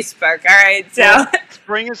on Facebook. All right, so well,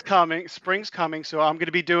 spring is coming. Spring's coming, so I'm going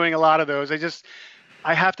to be doing a lot of those.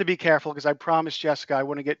 I have to be careful because I promised Jessica I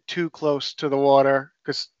wouldn't get too close to the water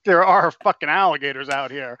because there are fucking alligators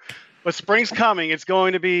out here. But spring's coming. It's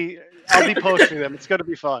going to be. I'll be posting them. It's going to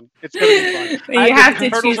be fun. It's going to be fun. You have to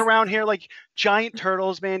turtles choose around here, like giant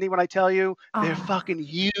turtles, Mandy. When I tell you, they're fucking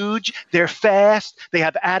huge. They're fast. They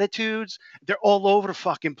have attitudes. They're all over the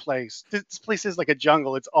fucking place. This place is like a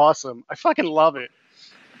jungle. It's awesome. I fucking love it.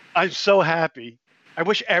 I'm so happy. I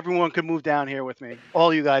wish everyone could move down here with me.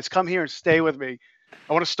 All you guys, come here and stay with me.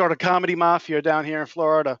 I want to start a comedy mafia down here in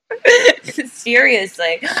Florida.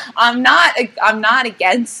 Seriously, I'm not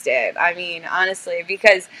against it. I mean, honestly,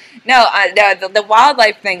 because the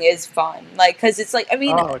wildlife thing is fun. Like, because it's like, I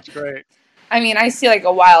mean, oh, it's great. I mean, I see like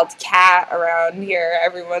a wild cat around here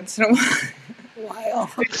every once in a while.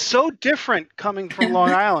 It's so different coming from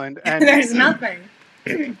Long Island, and there's nothing.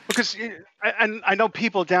 Because I know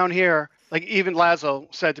people down here, like even Lazo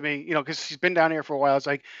said to me, because she's been down here for a while. It's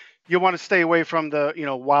like, you want to stay away from the,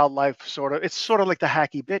 wildlife sort of. It's sort of like the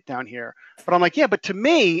hacky bit down here. But I'm like, yeah, but to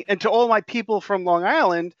me and to all my people from Long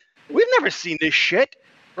Island, we've never seen this shit,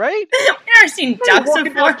 right? We've never seen ducks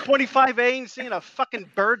walking before. down 25A and seeing a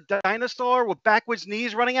fucking bird dinosaur with backwards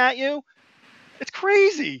knees running at you. It's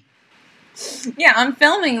crazy. Yeah, I'm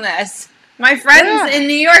filming this. My friends in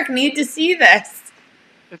New York need to see this.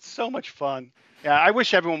 It's so much fun. Yeah, I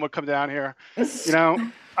wish everyone would come down here. I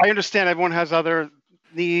understand everyone has other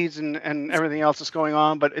needs and everything else that's going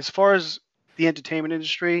on, but as far as the entertainment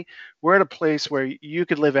industry, we're at a place where you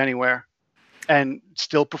could live anywhere and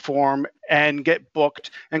still perform and get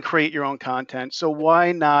booked and create your own content. So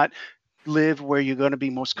why not live where you're going to be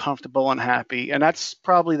most comfortable and happy? And that's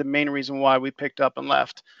probably the main reason why we picked up and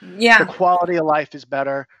left. Yeah, the quality of life is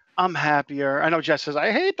better. I'm happier. I know Jess says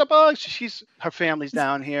I hate the bugs. Her family's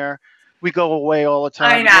down here. We go away all the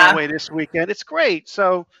time. I know. We go away this weekend. It's great.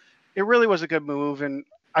 So it really was a good move, and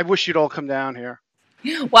I wish you'd all come down here.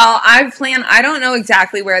 Well, I don't know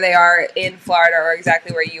exactly where they are in Florida or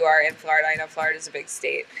exactly where you are in Florida. I know Florida's a big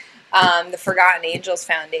state. The Forgotten Angels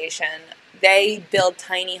Foundation, they build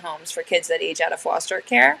tiny homes for kids that age out of foster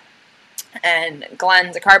care. And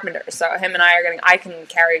Glenn's a carpenter, so him and I can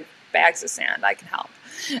carry bags of sand. I can help.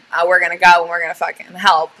 We're going to go and we're going to fucking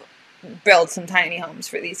help build some tiny homes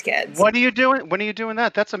for these kids. What are you doing? When are you doing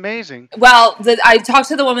that? That's amazing. Well, I talked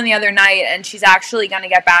to the woman the other night, and she's actually going to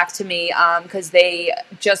get back to me because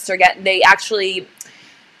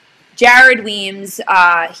Jared Weems,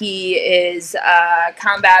 he is a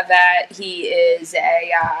combat vet. He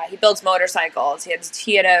builds motorcycles.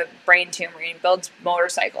 He had a brain tumor, and he builds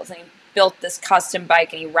motorcycles, and he built this custom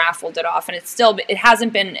bike and he raffled it off, and it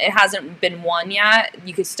hasn't been won yet.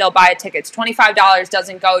 You could still buy a ticket. It's $25,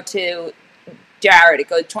 doesn't go to Jared. It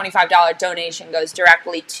goes $25 donation goes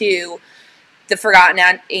directly to the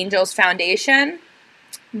Forgotten Angels Foundation,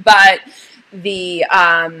 but the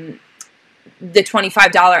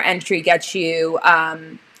 $25 entry gets you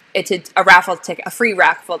it's a raffle ticket, a free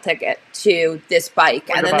raffle ticket to this bike,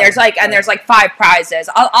 and then there's like 5 prizes.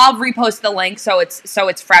 I'll repost the link so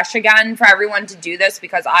it's fresh again for everyone to do this,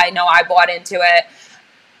 because I know I bought into it.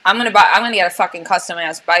 I'm gonna get a fucking custom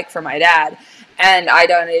ass bike for my dad, and I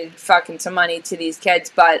donated fucking some money to these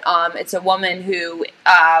kids. But it's a woman who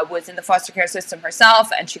was in the foster care system herself,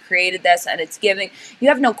 and she created this, and it's giving. You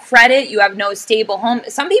have no credit, you have no stable home.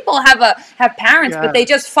 Some people have parents, but they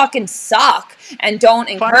just fucking suck and don't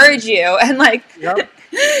encourage you, and like. Yep.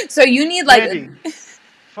 So you need like. Mandy,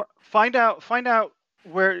 find out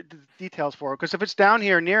where the details for it, because if it's down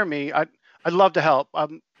here near me, I'd love to help.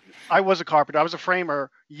 I was a carpenter. I was a framer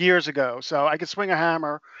years ago, so I could swing a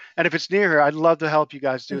hammer. And if it's near here, I'd love to help you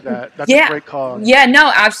guys do that. That's a great cause. Yeah,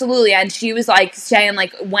 no, absolutely. And she was like saying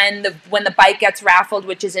like when the bike gets raffled,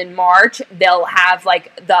 which is in March, they'll have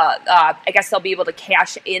like I guess they'll be able to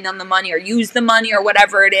cash in on the money or use the money or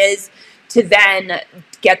whatever it is to then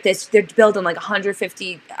get this. They're building like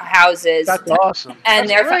 150 houses. That's awesome. And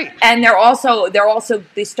That's great.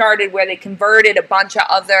 they started where they converted a bunch of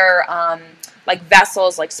other like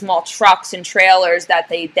vessels, like small trucks and trailers that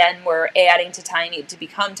they then were adding to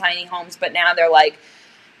become tiny homes. But now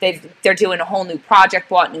they're doing a whole new project,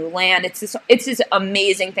 bought new land. It's this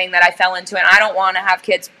amazing thing that I fell into, and I don't want to have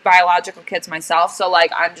biological kids myself. So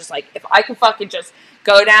like, I'm just like, if I could fucking just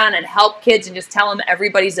go down and help kids and just tell them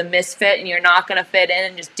everybody's a misfit and you're not going to fit in,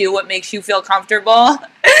 and just do what makes you feel comfortable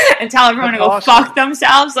and tell everyone to go fuck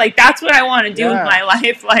themselves. Like, that's what I want to do with my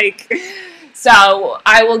life. Like, So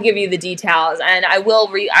I will give you the details, and I will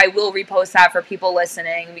repost that for people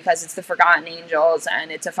listening because it's the Forgotten Angels,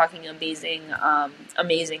 and it's a fucking amazing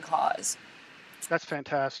cause. That's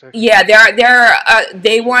fantastic. Yeah,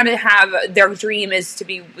 they want to have, their dream is to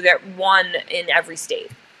be one in every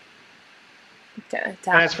state. And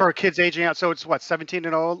it's for kids aging out, so it's what, 17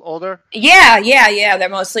 and older? Yeah. They're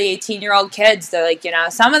mostly 18-year-old kids. They're like,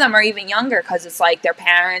 some of them are even younger because it's like their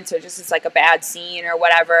parents, or just it's like a bad scene or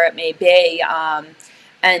whatever it may be.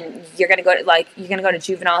 And you're gonna go to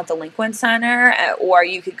juvenile delinquent center, or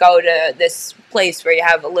you could go to this place where you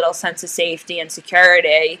have a little sense of safety and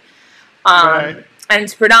security. Right. And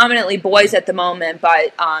it's predominantly boys at the moment,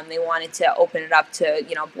 but they wanted to open it up to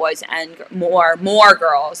boys and more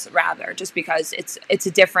girls rather, just because it's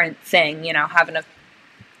a different thing, having a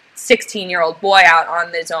 16-year-old boy out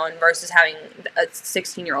on his own versus having a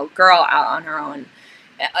 16-year-old girl out on her own.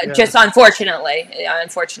 Yeah. Just unfortunately,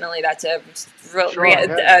 that's a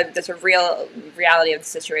real reality of the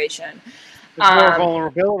situation. There's more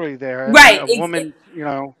vulnerability there. Right. A woman,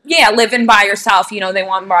 Yeah, living by yourself, they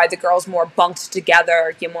want the girls more bunked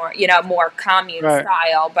together, more commune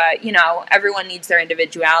style, but, everyone needs their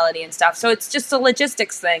individuality and stuff. So it's just a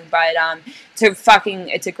logistics thing, but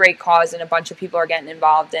it's a great cause, and a bunch of people are getting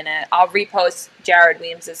involved in it. I'll repost Jared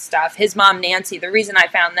Weems' stuff. His mom, Nancy, the reason I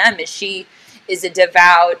found them is she is a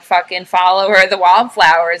devout fucking follower of the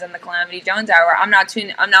Wildflowers and the Calamity Jones Hour. I'm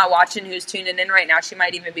not watching who's tuning in right now. She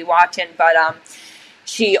might even be watching, but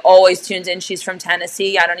she always tunes in. She's from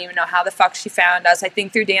Tennessee. I don't even know how the fuck she found us. I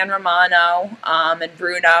think through Dan Romano and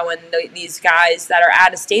Bruno and these guys that are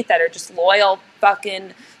out of state that are just loyal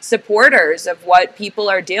fucking supporters of what people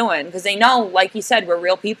are doing, because they know, like you said, we're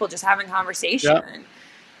real people just having conversation. Yep.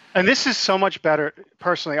 And this is so much better,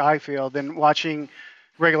 personally, I feel, than watching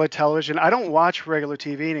regular television. I don't watch regular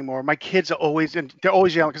TV anymore. My kids are always yelling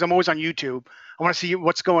because I'm always on YouTube. I want to see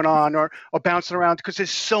what's going on or bouncing around, because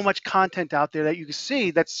there's so much content out there that you can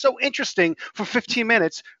see that's so interesting for 15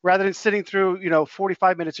 minutes rather than sitting through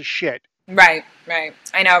 45 minutes of shit. Right.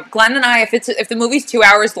 I know. Glenn and I, if the movie's 2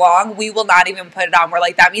 hours long, we will not even put it on. We're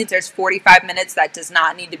like, that means there's 45 minutes that does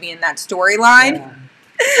not need to be in that storyline.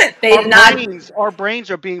 Yeah. Our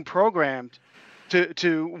brains are being programmed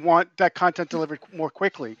to want that content delivered more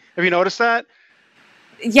quickly. Have you noticed that?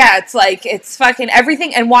 Yeah, it's fucking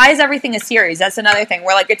everything. And why is everything a series? That's another thing.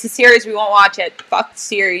 We're like, it's a series, we won't watch it. Fuck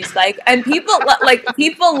series. And people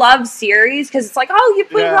people love series because it's like, oh, you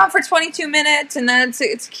put it on for 22 minutes and then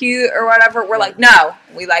it's cute or whatever. We're like, no,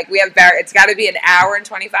 it's got to be an hour and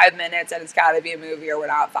 25 minutes and it's got to be a movie or we're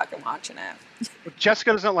not fucking watching it.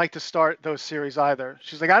 Jessica doesn't like to start those series either.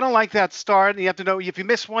 She's like, I don't like that start. And you have to know, if you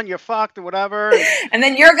miss one, you're fucked or whatever. And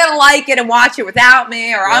then you're going to like it and watch it without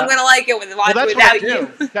me, or I'm going to like it without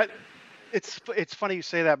you. It's funny you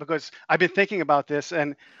say that, because I've been thinking about this,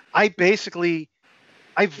 and I visually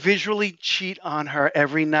cheat on her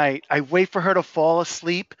every night. I wait for her to fall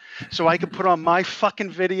asleep so I can put on my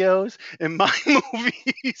fucking videos and my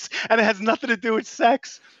movies, and it has nothing to do with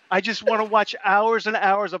sex. I just want to watch hours and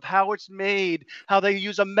hours of how it's made, how they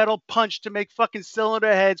use a metal punch to make fucking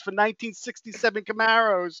cylinder heads for 1967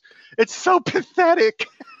 Camaros. It's so pathetic.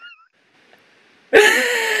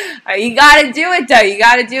 You gotta do it, though. You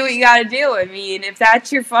gotta do what you gotta do. I mean, if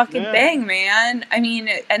that's your fucking thing, man. I mean,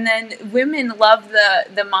 and then women love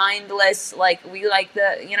the mindless,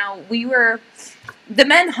 the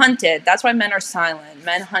men hunted. That's why men are silent.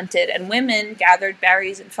 Men hunted, and women gathered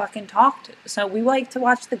berries and fucking talked. So we like to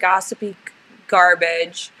watch the gossipy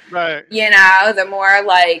garbage. Right. The more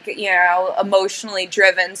emotionally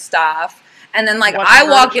driven stuff. And then I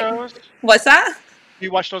walk in. What's that? Do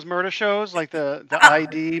you watch those murder shows, like the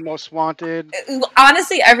ID, Most Wanted?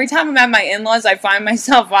 Honestly, every time I'm at my in-laws, I find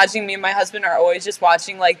myself watching. Me and my husband are always just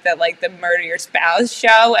watching the Murder Your Spouse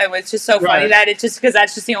show, and it's just so funny that it's just because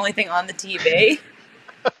that's just the only thing on the TV.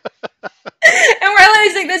 And we're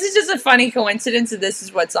always like, this is just a funny coincidence that this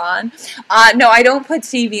is what's on. No, I don't put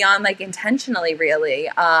TV on intentionally, really.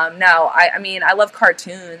 No, I mean, I love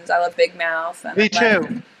cartoons. I love Big Mouth. Me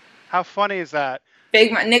too. How funny is that?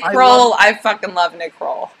 Nick Kroll. I fucking love Nick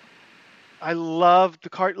Kroll. I love the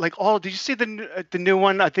cart. Did you see the new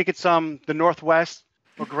one? I think it's the Northwest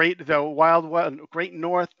or Great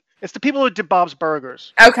North. It's the people who did Bob's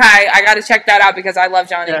Burgers. Okay, I got to check that out because I love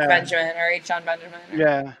John Benjamin or H. John Benjamin.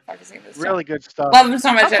 Really good stuff. Love him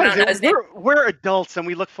so much. I don't know his name. We're adults and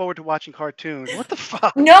we look forward to watching cartoons. What the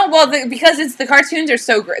fuck? No, well, because the cartoons are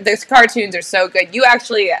so great. The cartoons are so good.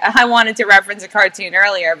 I wanted to reference a cartoon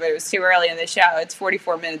earlier, but it was too early in the show. It's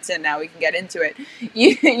 44 minutes in now. We can get into it.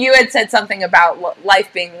 You had said something about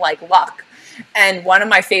life being like luck. And one of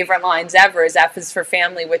my favorite lines ever is F is for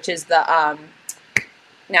family, which is the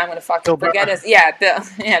now I'm gonna fucking forget his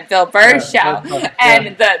Bill Burr's show.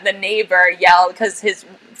 And the neighbor yelled because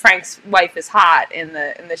Frank's wife is hot in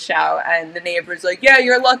the show, and the neighbor's like, "Yeah,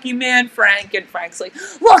 you're a lucky man, Frank." And Frank's like,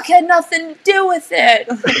 "Look, had nothing to do with it."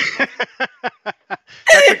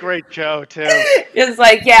 That's a great show too. It's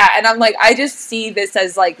like, yeah, and I'm like, I just see this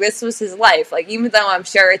as like this was his life. Like, even though I'm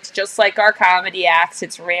sure it's just like our comedy acts,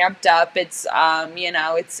 it's ramped up, it's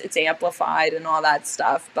it's amplified and all that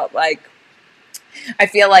stuff, but like I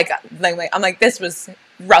feel like I'm like this was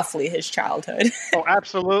roughly his childhood. Oh,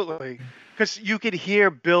 absolutely. Because you could hear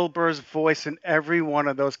Bill Burr's voice in every one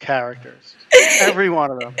of those characters. Every one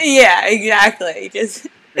of them. Yeah, exactly. Just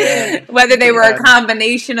whether they were a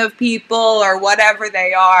combination of people or whatever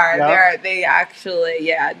they are, they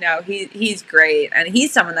actually, he's great, and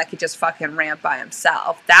he's someone that could just fucking rant by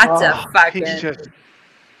himself. That's a fucking.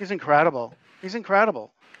 He's incredible. He's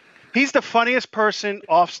incredible. He's the funniest person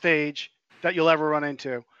off stage that you'll ever run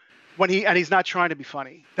into. He's not trying to be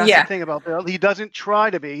funny. That's the thing about Bill. He doesn't try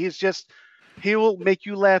to be. He will make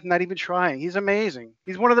you laugh, not even trying. He's amazing.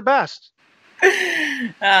 He's one of the best.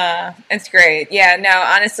 It's great. Yeah, no,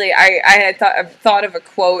 honestly, I had thought of a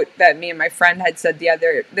quote that me and my friend had said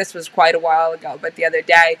this was quite a while ago, but the other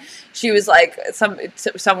day, she was like,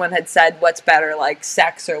 someone had said, what's better, like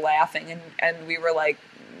sex or laughing? And we were like,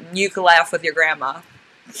 you can laugh with your grandma.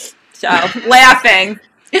 So, laughing.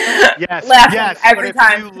 Yes, laughing every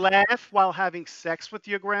time. If you laugh while having sex with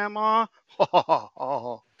your grandma,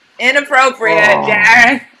 inappropriate,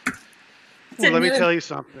 Daren. Well, let me tell you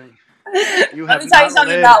something. Let me tell you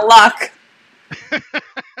something about luck.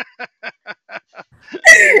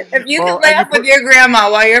 If you can laugh with your grandma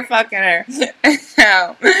while you're fucking her.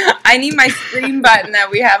 So, I need my screen button that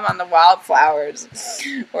we have on the wildflowers,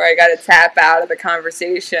 where I got to tap out of the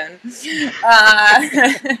conversation.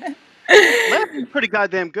 Laughing's pretty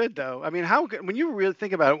goddamn good, though. I mean, how good, when you really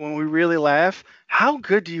think about it, when we really laugh, how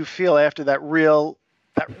good do you feel after that real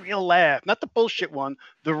laugh? Not the bullshit one,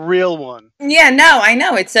 the real one. Yeah, no, I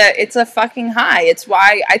know. It's a fucking high. It's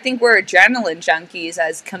why I think we're adrenaline junkies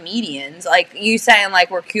as comedians. Like, you saying,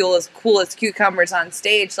 like, we're cool as cucumbers on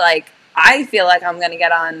stage. Like, I feel like I'm going to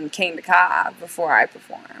get on King to Ka before I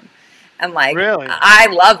perform. And, like, really? I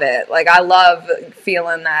love it. Like, I love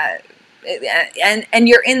feeling that. And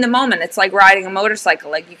you're in the moment. It's like riding a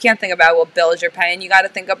motorcycle. Like, you can't think about what bills you're paying. You got to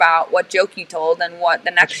think about what joke you told and what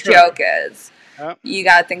the next joke is. Yep. You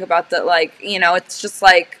got to think about the, like, it's just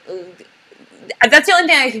like, that's the only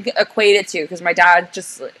thing I can equate it to, because my dad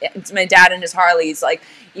and his Harleys, like,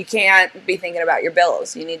 you can't be thinking about your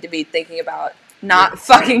bills. You need to be thinking about not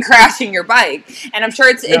fucking crashing your bike. And I'm sure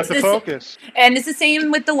it's focus. And it's the same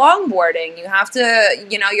with the longboarding. You have to,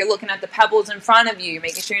 you're looking at the pebbles in front of you. You're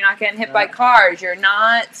making sure you're not getting hit by cars. You're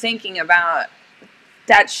not thinking about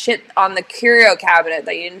that shit on the curio cabinet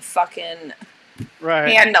that you didn't fucking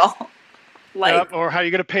handle. Like, or how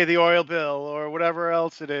you're gonna pay the oil bill or whatever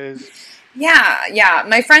else it is. Yeah.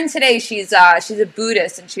 My friend today, she's a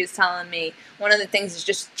Buddhist, and she was telling me one of the things is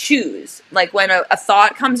just choose. Like, when a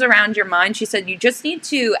thought comes around your mind, she said you just need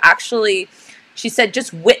to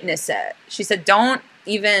just witness it. She said don't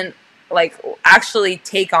even like actually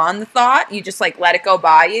take on the thought. You just like let it go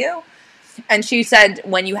by you. And she said,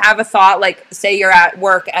 when you have a thought, like, say you're at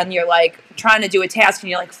work and you're, like, trying to do a task and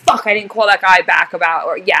you're like, fuck, I didn't call that guy back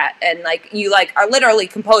yet. And, like, you, like, are literally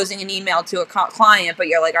composing an email to a client, but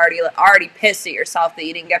you're, like, already pissed at yourself that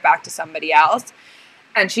you didn't get back to somebody else.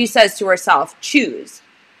 And she says to herself, choose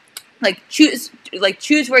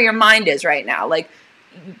where your mind is right now. Like,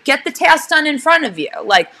 get the task done in front of you.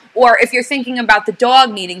 Like, or if you're thinking about the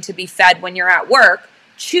dog needing to be fed when you're at work,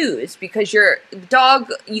 choose, because your dog,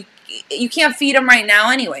 you can't feed him right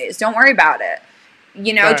now anyways. Don't worry about it.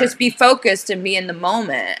 Just be focused and be in the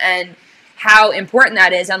moment, and how important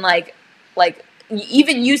that is. And like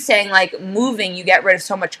even you saying, like, moving, you get rid of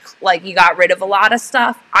so much, like, you got rid of a lot of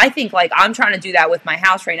stuff. I think, like, I'm trying to do that with my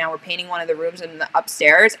house right now. We're painting one of the rooms in the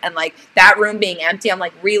upstairs, and, like, that room being empty, I'm,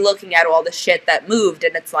 like, re-looking at all the shit that moved,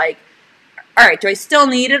 and it's like, all right, do I still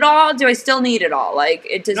need it all? Like,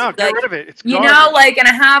 it does. No, get rid of it. It's garbage. And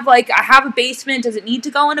I have a basement. Does it need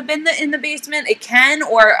to go in a bin in the basement? It can.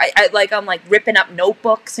 Or I'm like ripping up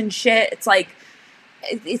notebooks and shit. It's like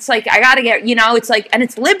I gotta get, it's like, and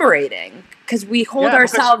it's liberating because we hold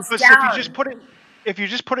ourselves down. If you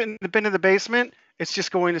just put it in the bin in the basement, it's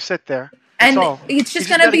just going to sit there. And it's just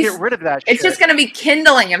going to be, get rid of that shit. It's just going to be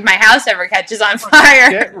kindling if my house ever catches on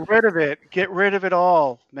fire. Get rid of it. Get rid of it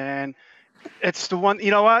all, man. It's the one, you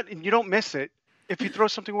know what? You don't miss it. if you throw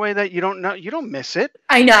something away that you don't know, you don't miss it.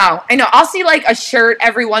 I know. I'll see like a shirt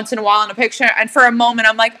every once in a while in a picture, and for a moment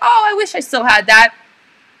I'm like, oh, I wish I still had that.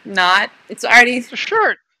 Not. It's already. It's a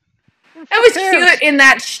shirt. It was cute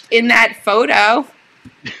in that photo.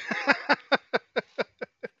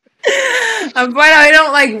 But I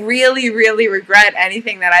don't like really regret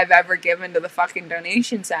anything that I've ever given to the fucking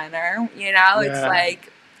donation center. You know, it's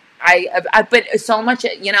like but so much.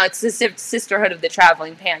 You know, it's the sisterhood of the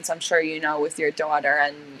traveling pants. I'm sure you know with your daughter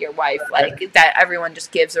and your wife, like that. Everyone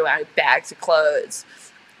just gives away bags of clothes.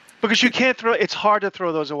 Because you can't throw. It's hard to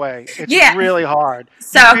throw those away. It's really hard.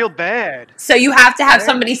 So you feel bad. So you have to have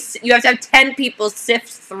somebody. You have to have 10 people sift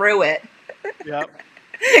through it. Yep.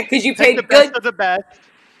 Because you paid the best of the best.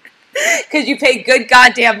 Because you pay good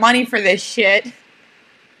goddamn money for this shit.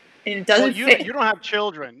 And it doesn't fit. You don't have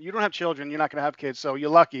children. You don't have children. You're not going to have kids, so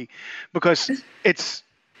you're lucky. Because it's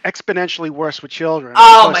exponentially worse with children.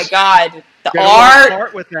 Oh, my God. The art.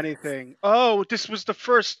 Start with anything. Oh, this was the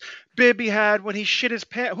first bib he had when he shit his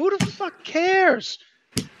pants. Who the fuck cares?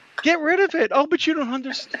 Get rid of it. Oh, but you don't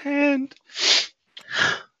understand.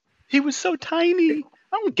 He was so tiny.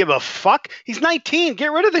 I don't give a fuck. He's 19.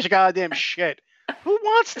 Get rid of this goddamn shit. Who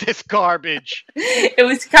wants this garbage? It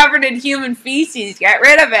was covered in human feces. Get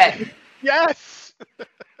rid of it. Yes.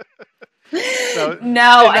 So,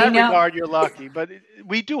 no, in that I know. regard, you're lucky, but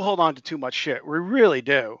we do hold on to too much shit. We really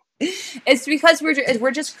do. It's because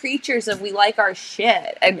we're just creatures and we like our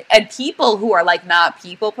shit. And people who are like not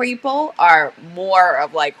people are more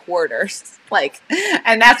of like hoarders. Like,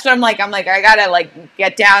 and that's what I'm like I gotta like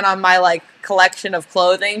get down on my like collection of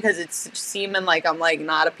clothing because it's seeming like I'm like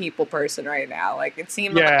not a people person right now. Like it's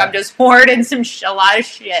seeming like I'm just hoarding a lot of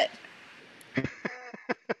shit.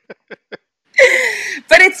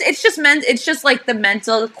 But it's just like the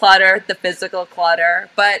mental clutter, the physical clutter.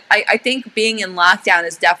 But I think being in lockdown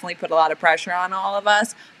has definitely put a lot of pressure on all of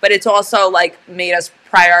us. But it's also like made us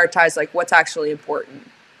prioritize like what's actually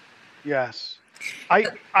important. Yes.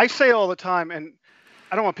 I say all the time, and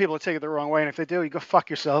I don't want people to take it the wrong way, and if they do, you go fuck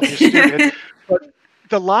yourself, you're stupid. But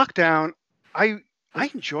the lockdown, I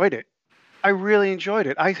enjoyed it. I really enjoyed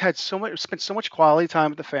it. I had spent so much quality time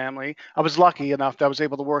with the family. I was lucky enough that I was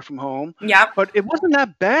able to work from home. Yeah. But it wasn't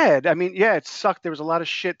that bad. I mean, yeah, it sucked. There was a lot of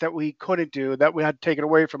shit that we couldn't do, that we had taken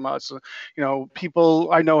away from us. You know, people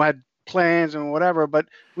I know had plans and whatever, but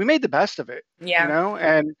we made the best of it. Yeah. You know,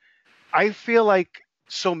 and I feel like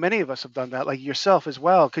so many of us have done that, like yourself as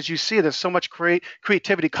well, because you see there's so much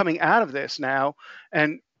creativity coming out of this now,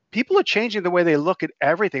 and people are changing the way they look at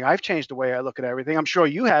everything. I've changed the way I look at everything. I'm sure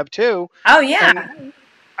you have too. Oh yeah. And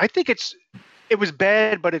I think it was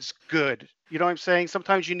bad, but it's good. You know what I'm saying?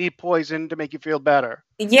 Sometimes you need poison to make you feel better.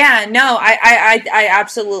 Yeah, no, I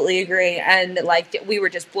absolutely agree. And like we were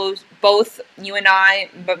just both you and I,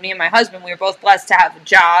 but me and my husband, we were both blessed to have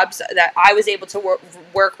jobs that I was able to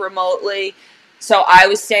work remotely. So I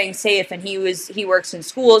was staying safe, and he works in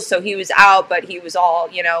schools, so he was out, but he was all,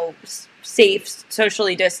 you know, safe,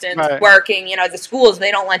 socially distanced, working. You know, the schools, they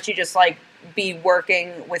don't let you just like be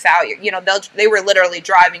working without you know, they were literally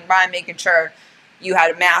driving by making sure you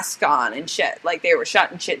had a mask on and shit. Like they were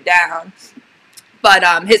shutting shit down. But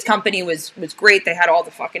his company was great. They had all the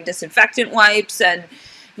fucking disinfectant wipes, and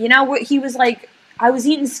you know, he was like, I was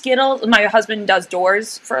eating Skittles. My husband does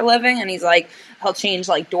doors for a living, and he's like, he'll change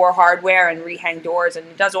like door hardware and rehang doors, and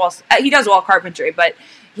he does all carpentry. But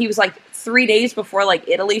he was like 3 days before like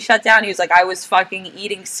Italy shut down, he was like, I was fucking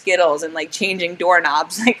eating Skittles and like changing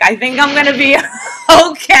doorknobs. Like I think I'm gonna be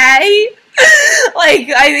okay. Like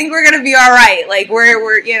I think we're gonna be all right. Like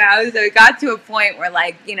we're you know, so it got to a point where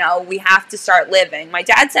like, you know, we have to start living. My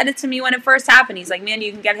dad said it to me when it first happened. He's like, man,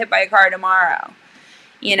 you can get hit by a car tomorrow.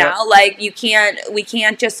 You know, like we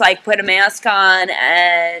can't just like put a mask on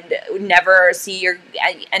and never see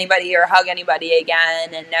anybody or hug anybody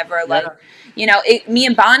again, and never like, you know, me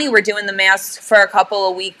and Bonnie were doing the masks for a couple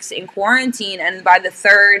of weeks in quarantine, and by the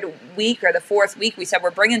 3rd week or the 4th week, we said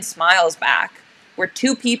we're bringing smiles back. We're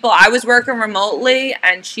 2 people. I was working remotely,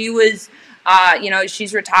 and she was, you know,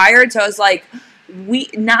 she's retired, so I was like,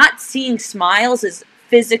 not seeing smiles is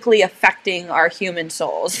physically affecting our human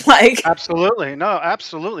souls. Like absolutely. No,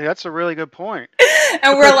 absolutely. That's a really good point.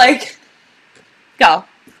 And we're like, go.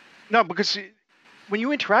 No, because when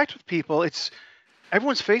you interact with people, it's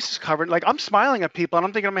everyone's face is covered. Like I'm smiling at people and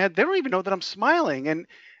I'm thinking in my head, they don't even know that I'm smiling. And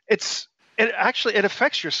it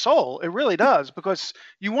affects your soul. It really does, because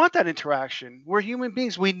you want that interaction. We're human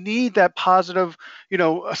beings. We need that positive, you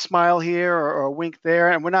know, a smile here or a wink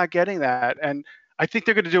there, and we're not getting that. And I think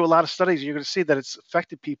they're going to do a lot of studies, and you're going to see that it's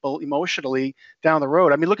affected people emotionally down the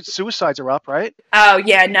road. I mean, look at suicides are up, right? Oh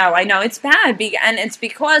yeah, no, I know it's bad, and it's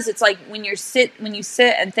because it's like when you sit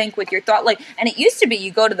and think with your thought, like, and it used to be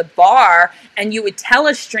you go to the bar and you would tell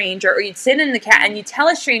a stranger, or you'd sit in the cat and you tell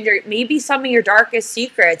a stranger maybe some of your darkest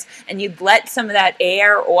secrets, and you'd let some of that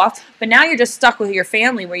air off. But now you're just stuck with your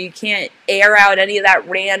family where you can't air out any of that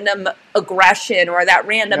random aggression or that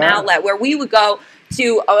random outlet. Where we would go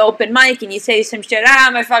to an open mic and you say some shit,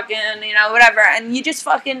 my fucking, whatever, and you just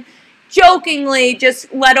fucking jokingly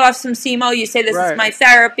just let off some SEMO. You say, this is my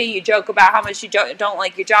therapy. You joke about how much you don't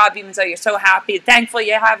like your job, even though you're so happy, thankful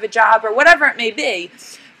you have a job, or whatever it may be.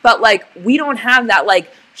 But, like, we don't have that, like,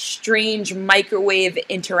 strange microwave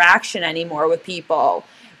interaction anymore with people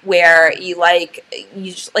where you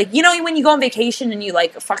just, like, when you go on vacation and you,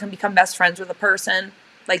 like, fucking become best friends with a person.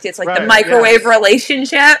 Like, it's like the microwave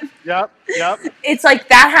relationship. Yep. It's like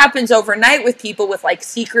that happens overnight with people with, like,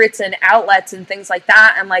 secrets and outlets and things like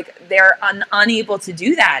that. And, like, they're unable to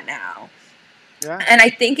do that now. Yeah. And I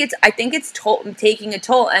think it's taking a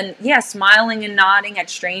toll. And, yeah, smiling and nodding at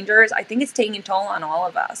strangers, I think it's taking a toll on all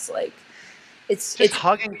of us. Like, it's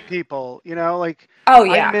hugging people, like, oh,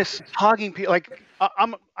 yeah. I miss hugging people. Like,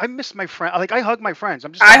 I miss my friend. Like, I hug my friends.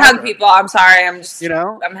 I hug people. I'm sorry. I'm just,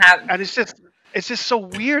 I'm having. And it's just so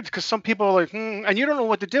weird because some people are like, and you don't know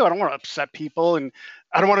what to do. I don't want to upset people, and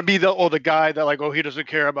I don't want to be the guy that, like, he doesn't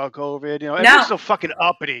care about COVID. Everyone's so fucking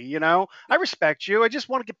uppity. I respect you. I just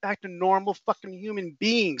want to get back to normal fucking human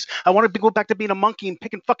beings. I want to go back to being a monkey and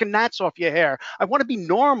picking fucking gnats off your hair. I want to be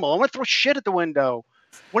normal. I want to throw shit at the window.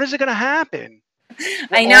 When is it gonna happen?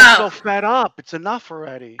 I know. I'm so fed up. It's enough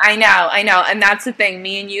already. I know. And that's the thing.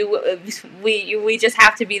 Me and you, we just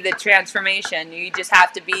have to be the transformation. You just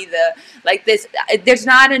have to be this. There's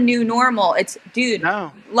not a new normal. It's, dude,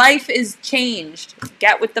 life is changed.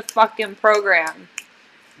 Get with the fucking program.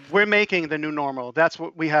 We're making the new normal. That's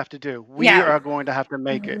what we have to do. We are going to have to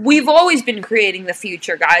make it. We've always been creating the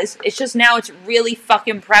future, guys. It's just now it's really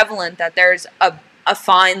fucking prevalent that there's a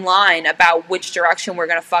fine line about which direction we're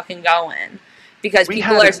going to fucking go in. Because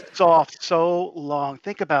people are soft so long.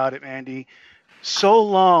 Think about it, Mandy. So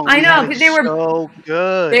long. I know, because they were so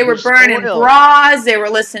good. They were burning bras. They were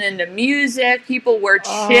listening to music. People were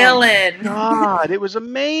chilling. Oh, God, it was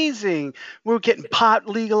amazing. We were getting pot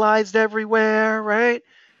legalized everywhere, right?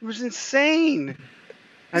 It was insane.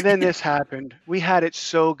 And then this happened. We had it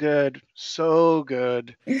so good, so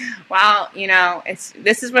good. Well,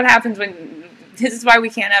 this is what happens when. This is why we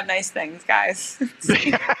can't have nice things, guys.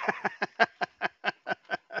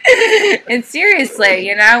 And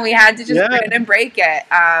seriously, we had to just grin and break it.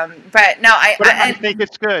 But no, I think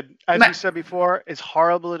it's good. As you said before, as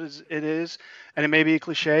horrible as it is, and it may be a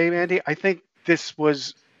cliche, Mandy, I think this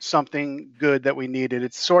was something good that we needed.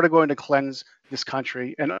 It's sort of going to cleanse this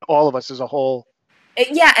country and all of us as a whole.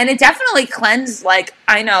 And it definitely cleansed, like,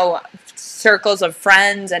 I know, circles of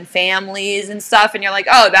friends and families and stuff, and you're like,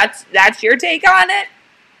 oh, that's your take on it?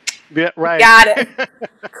 Yeah, right. Got it.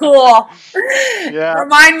 Cool. Yeah.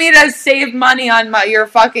 Remind me to save money on your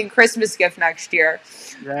fucking Christmas gift next year.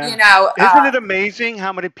 Yeah. Isn't it amazing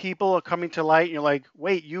how many people are coming to light and you're like,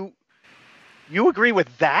 wait, you agree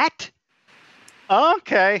with that?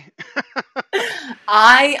 Okay.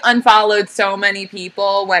 I unfollowed so many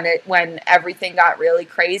people when everything got really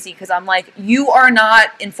crazy because I'm like, you are not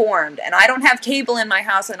informed, and I don't have cable in my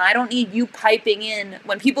house, and I don't need you piping in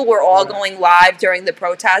when people were all going live during the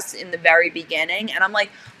protests in the very beginning, and I'm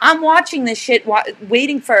like, I'm watching this shit,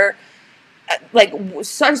 waiting for like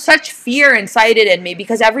such fear incited in me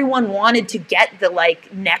because everyone wanted to get the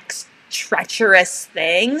like next treacherous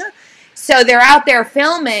thing. So they're out there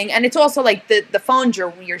filming, and it's also like the phone's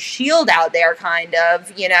your shield out there, kind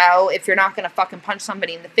of, if you're not going to fucking punch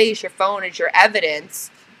somebody in the face, your phone is your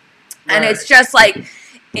evidence. Right. And it's just like,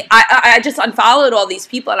 I just unfollowed all these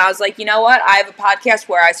people, and I was like, you know what? I have a podcast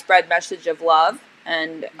where I spread message of love,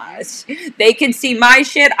 and they can see my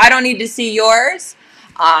shit. I don't need to see yours.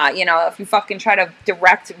 If you fucking try to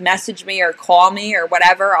direct message me or call me or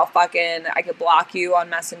whatever, I could block you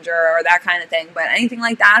on Messenger or that kind of thing. But anything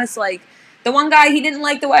like that, it's like, the one guy, he didn't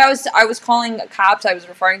like the way I was calling cops. I was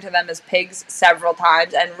referring to them as pigs several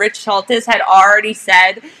times. And Rich Schultes had already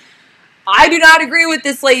said, I do not agree with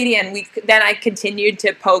this lady. And then I continued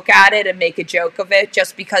to poke at it and make a joke of it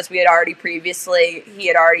just because he had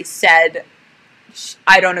already said,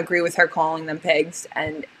 I don't agree with her calling them pigs.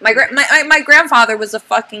 And my grandfather was a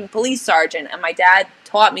fucking police sergeant, and my dad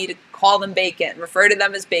taught me to call them bacon, refer to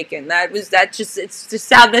them as bacon. It's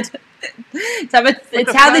just how the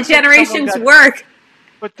generations work.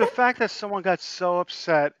 But the fact that someone got so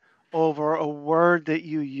upset over a word that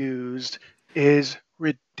you used is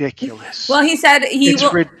ridiculous. Well, he said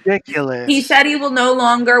it's ridiculous. He said he will no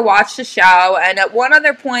longer watch the show. And at one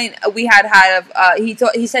other point, we had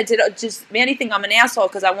he said, "Does Mandy think I'm an asshole?"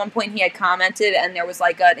 Because at one point he had commented, and there was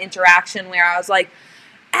like an interaction where I was like,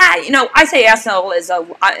 I say asshole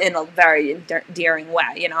in a very endearing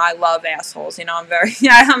way. I love assholes. I'm very,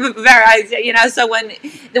 so when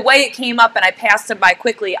the way it came up and I passed him by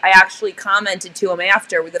quickly, I actually commented to him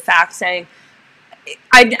after with the fact saying,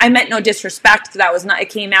 I meant no disrespect. That was not, it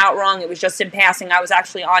came out wrong. It was just in passing. I was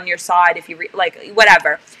actually on your side if you,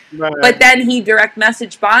 whatever. Right. But then he direct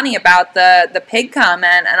messaged Bonnie about the pig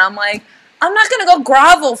comment, and I'm like, I'm not going to go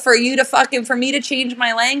grovel for me to change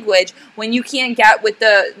my language when you can't get with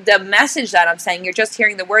the message that I'm saying. You're just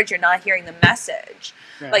hearing the words. You're not hearing the message.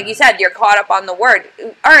 Yeah. Like you said, you're caught up on the word.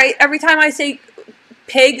 All right. Every time I say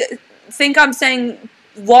pig, think I'm saying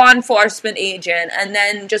law enforcement agent, and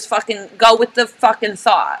then just fucking go with the fucking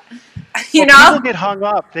thought. People get hung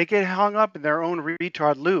up. They get hung up in their own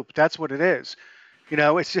retard loop. That's what it is.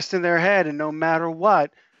 It's just in their head, and no matter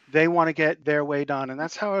what, they want to get their way done, and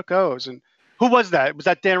that's how it goes. And who was that? Was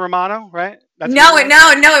that Dan Romano, right? No,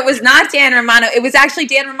 it was not Dan Romano. It was actually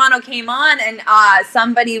Dan Romano came on, and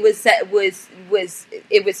somebody it was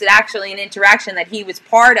actually an interaction that he was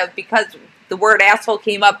part of because the word asshole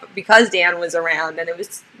came up because Dan was around, and it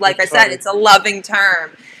was like I said, it's a loving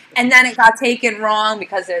term, and then it got taken wrong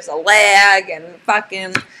because there's a lag and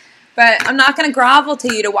fucking. But I'm not going to grovel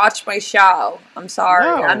to you to watch my show. I'm sorry.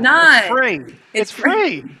 No, I'm not. It's free. It's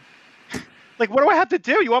free. Like, what do I have to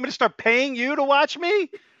do? You want me to start paying you to watch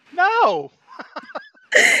me? No.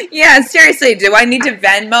 Yeah, seriously. Do I need to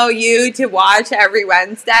Venmo you to watch every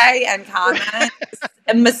Wednesday and comment?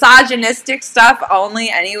 And misogynistic stuff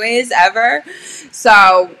only anyways, ever.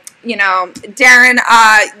 So, Daren,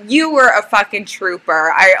 you were a fucking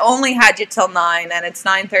trooper. I only had you till 9, and it's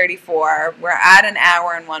 9:34. We're at an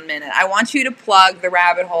hour and 1 minute. I want you to plug the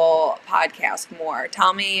Rabbit Hole podcast more.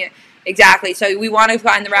 Tell me exactly. So we want to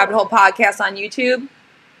find the Rabbit Hole podcast on YouTube?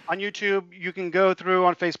 On YouTube, you can go through.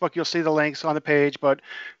 On Facebook, you'll see the links on the page, but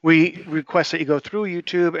we request that you go through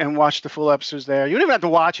YouTube and watch the full episodes there. You don't even have to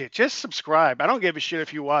watch it. Just subscribe. I don't give a shit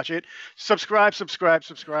if you watch it. Subscribe.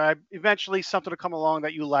 Eventually, something will come along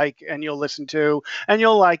that you like and you'll listen to, and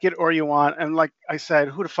you'll like it or you want. And like I said,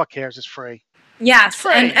 who the fuck cares? It's free. Yes,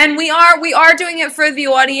 and we are doing it for the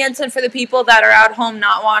audience and for the people that are at home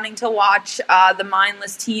not wanting to watch the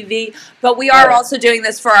mindless TV, but we are also doing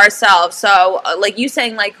this for ourselves. So, like you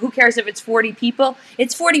saying, like, who cares if it's 40 people?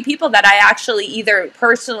 It's 40 people that I actually either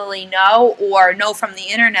personally know or know from the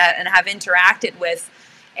internet and have interacted with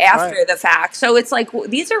after the fact. So it's like,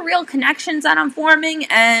 these are real connections that I'm forming,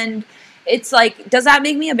 and it's like, does that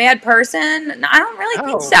make me a bad person? No, I don't really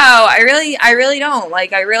think so. I really don't.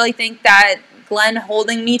 Like, I really think that Glenn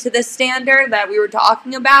holding me to this standard that we were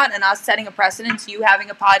talking about, and us setting a precedent, you having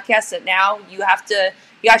a podcast that now you got to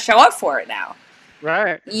show up for it now.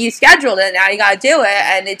 Right. You scheduled it, now you got to do it,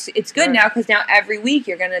 and it's good now because now every week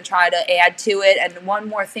you're going to try to add to it, and one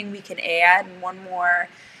more thing we can add, and one more,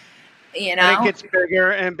 And it gets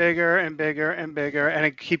bigger and bigger and bigger and bigger, and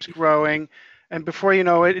it keeps growing. And before you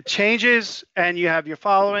know it, it changes, and you have your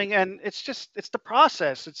following, and it's the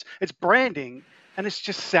process. It's branding, and it's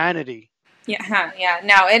just sanity. Yeah.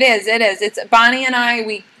 No, it is. It's Bonnie and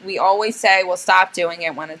I. We always say we'll stop doing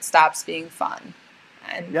it when it stops being fun.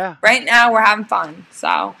 And right now we're having fun.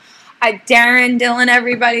 So, Daren Dillon,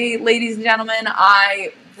 everybody, ladies and gentlemen,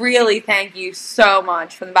 I really thank you so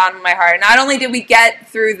much from the bottom of my heart. Not only did we get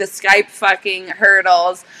through the Skype fucking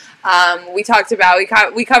hurdles, we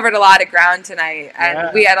covered a lot of ground tonight,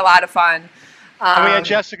 and we had a lot of fun. And we had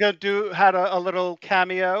Jessica had a little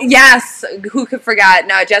cameo. Yes, who could forget?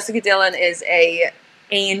 No, Jessica Dillon is a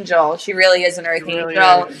angel. She really is an earth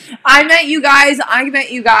angel. Is. I met you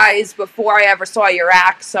guys before I ever saw your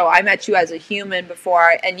act, so I met you as a human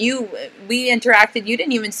before, and we interacted. You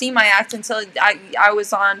didn't even see my act until I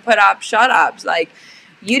was on Put Up, Shut Ups. Like,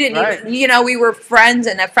 you didn't even, we were friends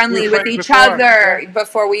and friendly with each other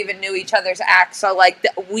before we even knew each other's acts. So, like,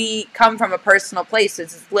 we come from a personal place.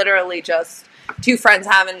 It's literally just two friends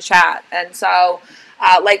having a chat. And so,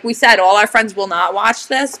 like we said, all our friends will not watch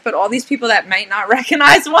this, but all these people that might not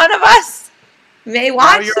recognize one of us may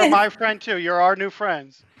watch it. You're my friend too. You're our new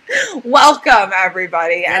friends. Welcome,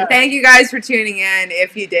 everybody. And thank you guys for tuning in.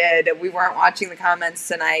 If you did, we weren't watching the comments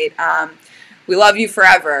tonight. We love you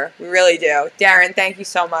forever. We really do. Daren, thank you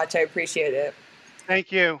so much. I appreciate it.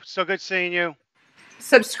 Thank you. So good seeing you.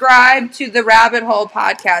 Subscribe to the Rabbit Hole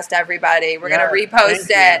podcast, everybody. We're going to repost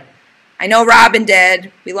it. I know Robin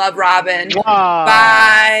did. We love Robin. Wow.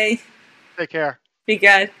 Bye. Take care. Be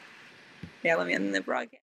good. Yeah, let me end the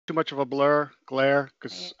broadcast. too much of a glare,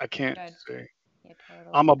 because I can't Good. see. You're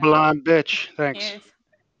totally I'm a good. blind bitch. Thanks.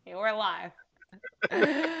 You're live.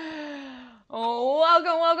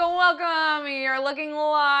 Welcome. You're looking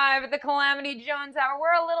live at the Calamity Jones Hour.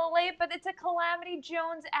 We're a little late, but it's a Calamity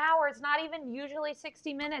Jones Hour. It's not even usually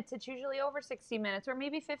 60 minutes. It's usually over 60 minutes or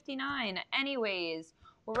maybe 59. Anyways,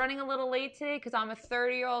 we're running a little late today because I'm a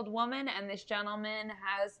 30-year-old woman and this gentleman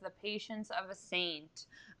has the patience of a saint.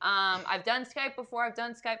 I've done Skype before. I've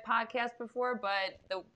done Skype podcast before, but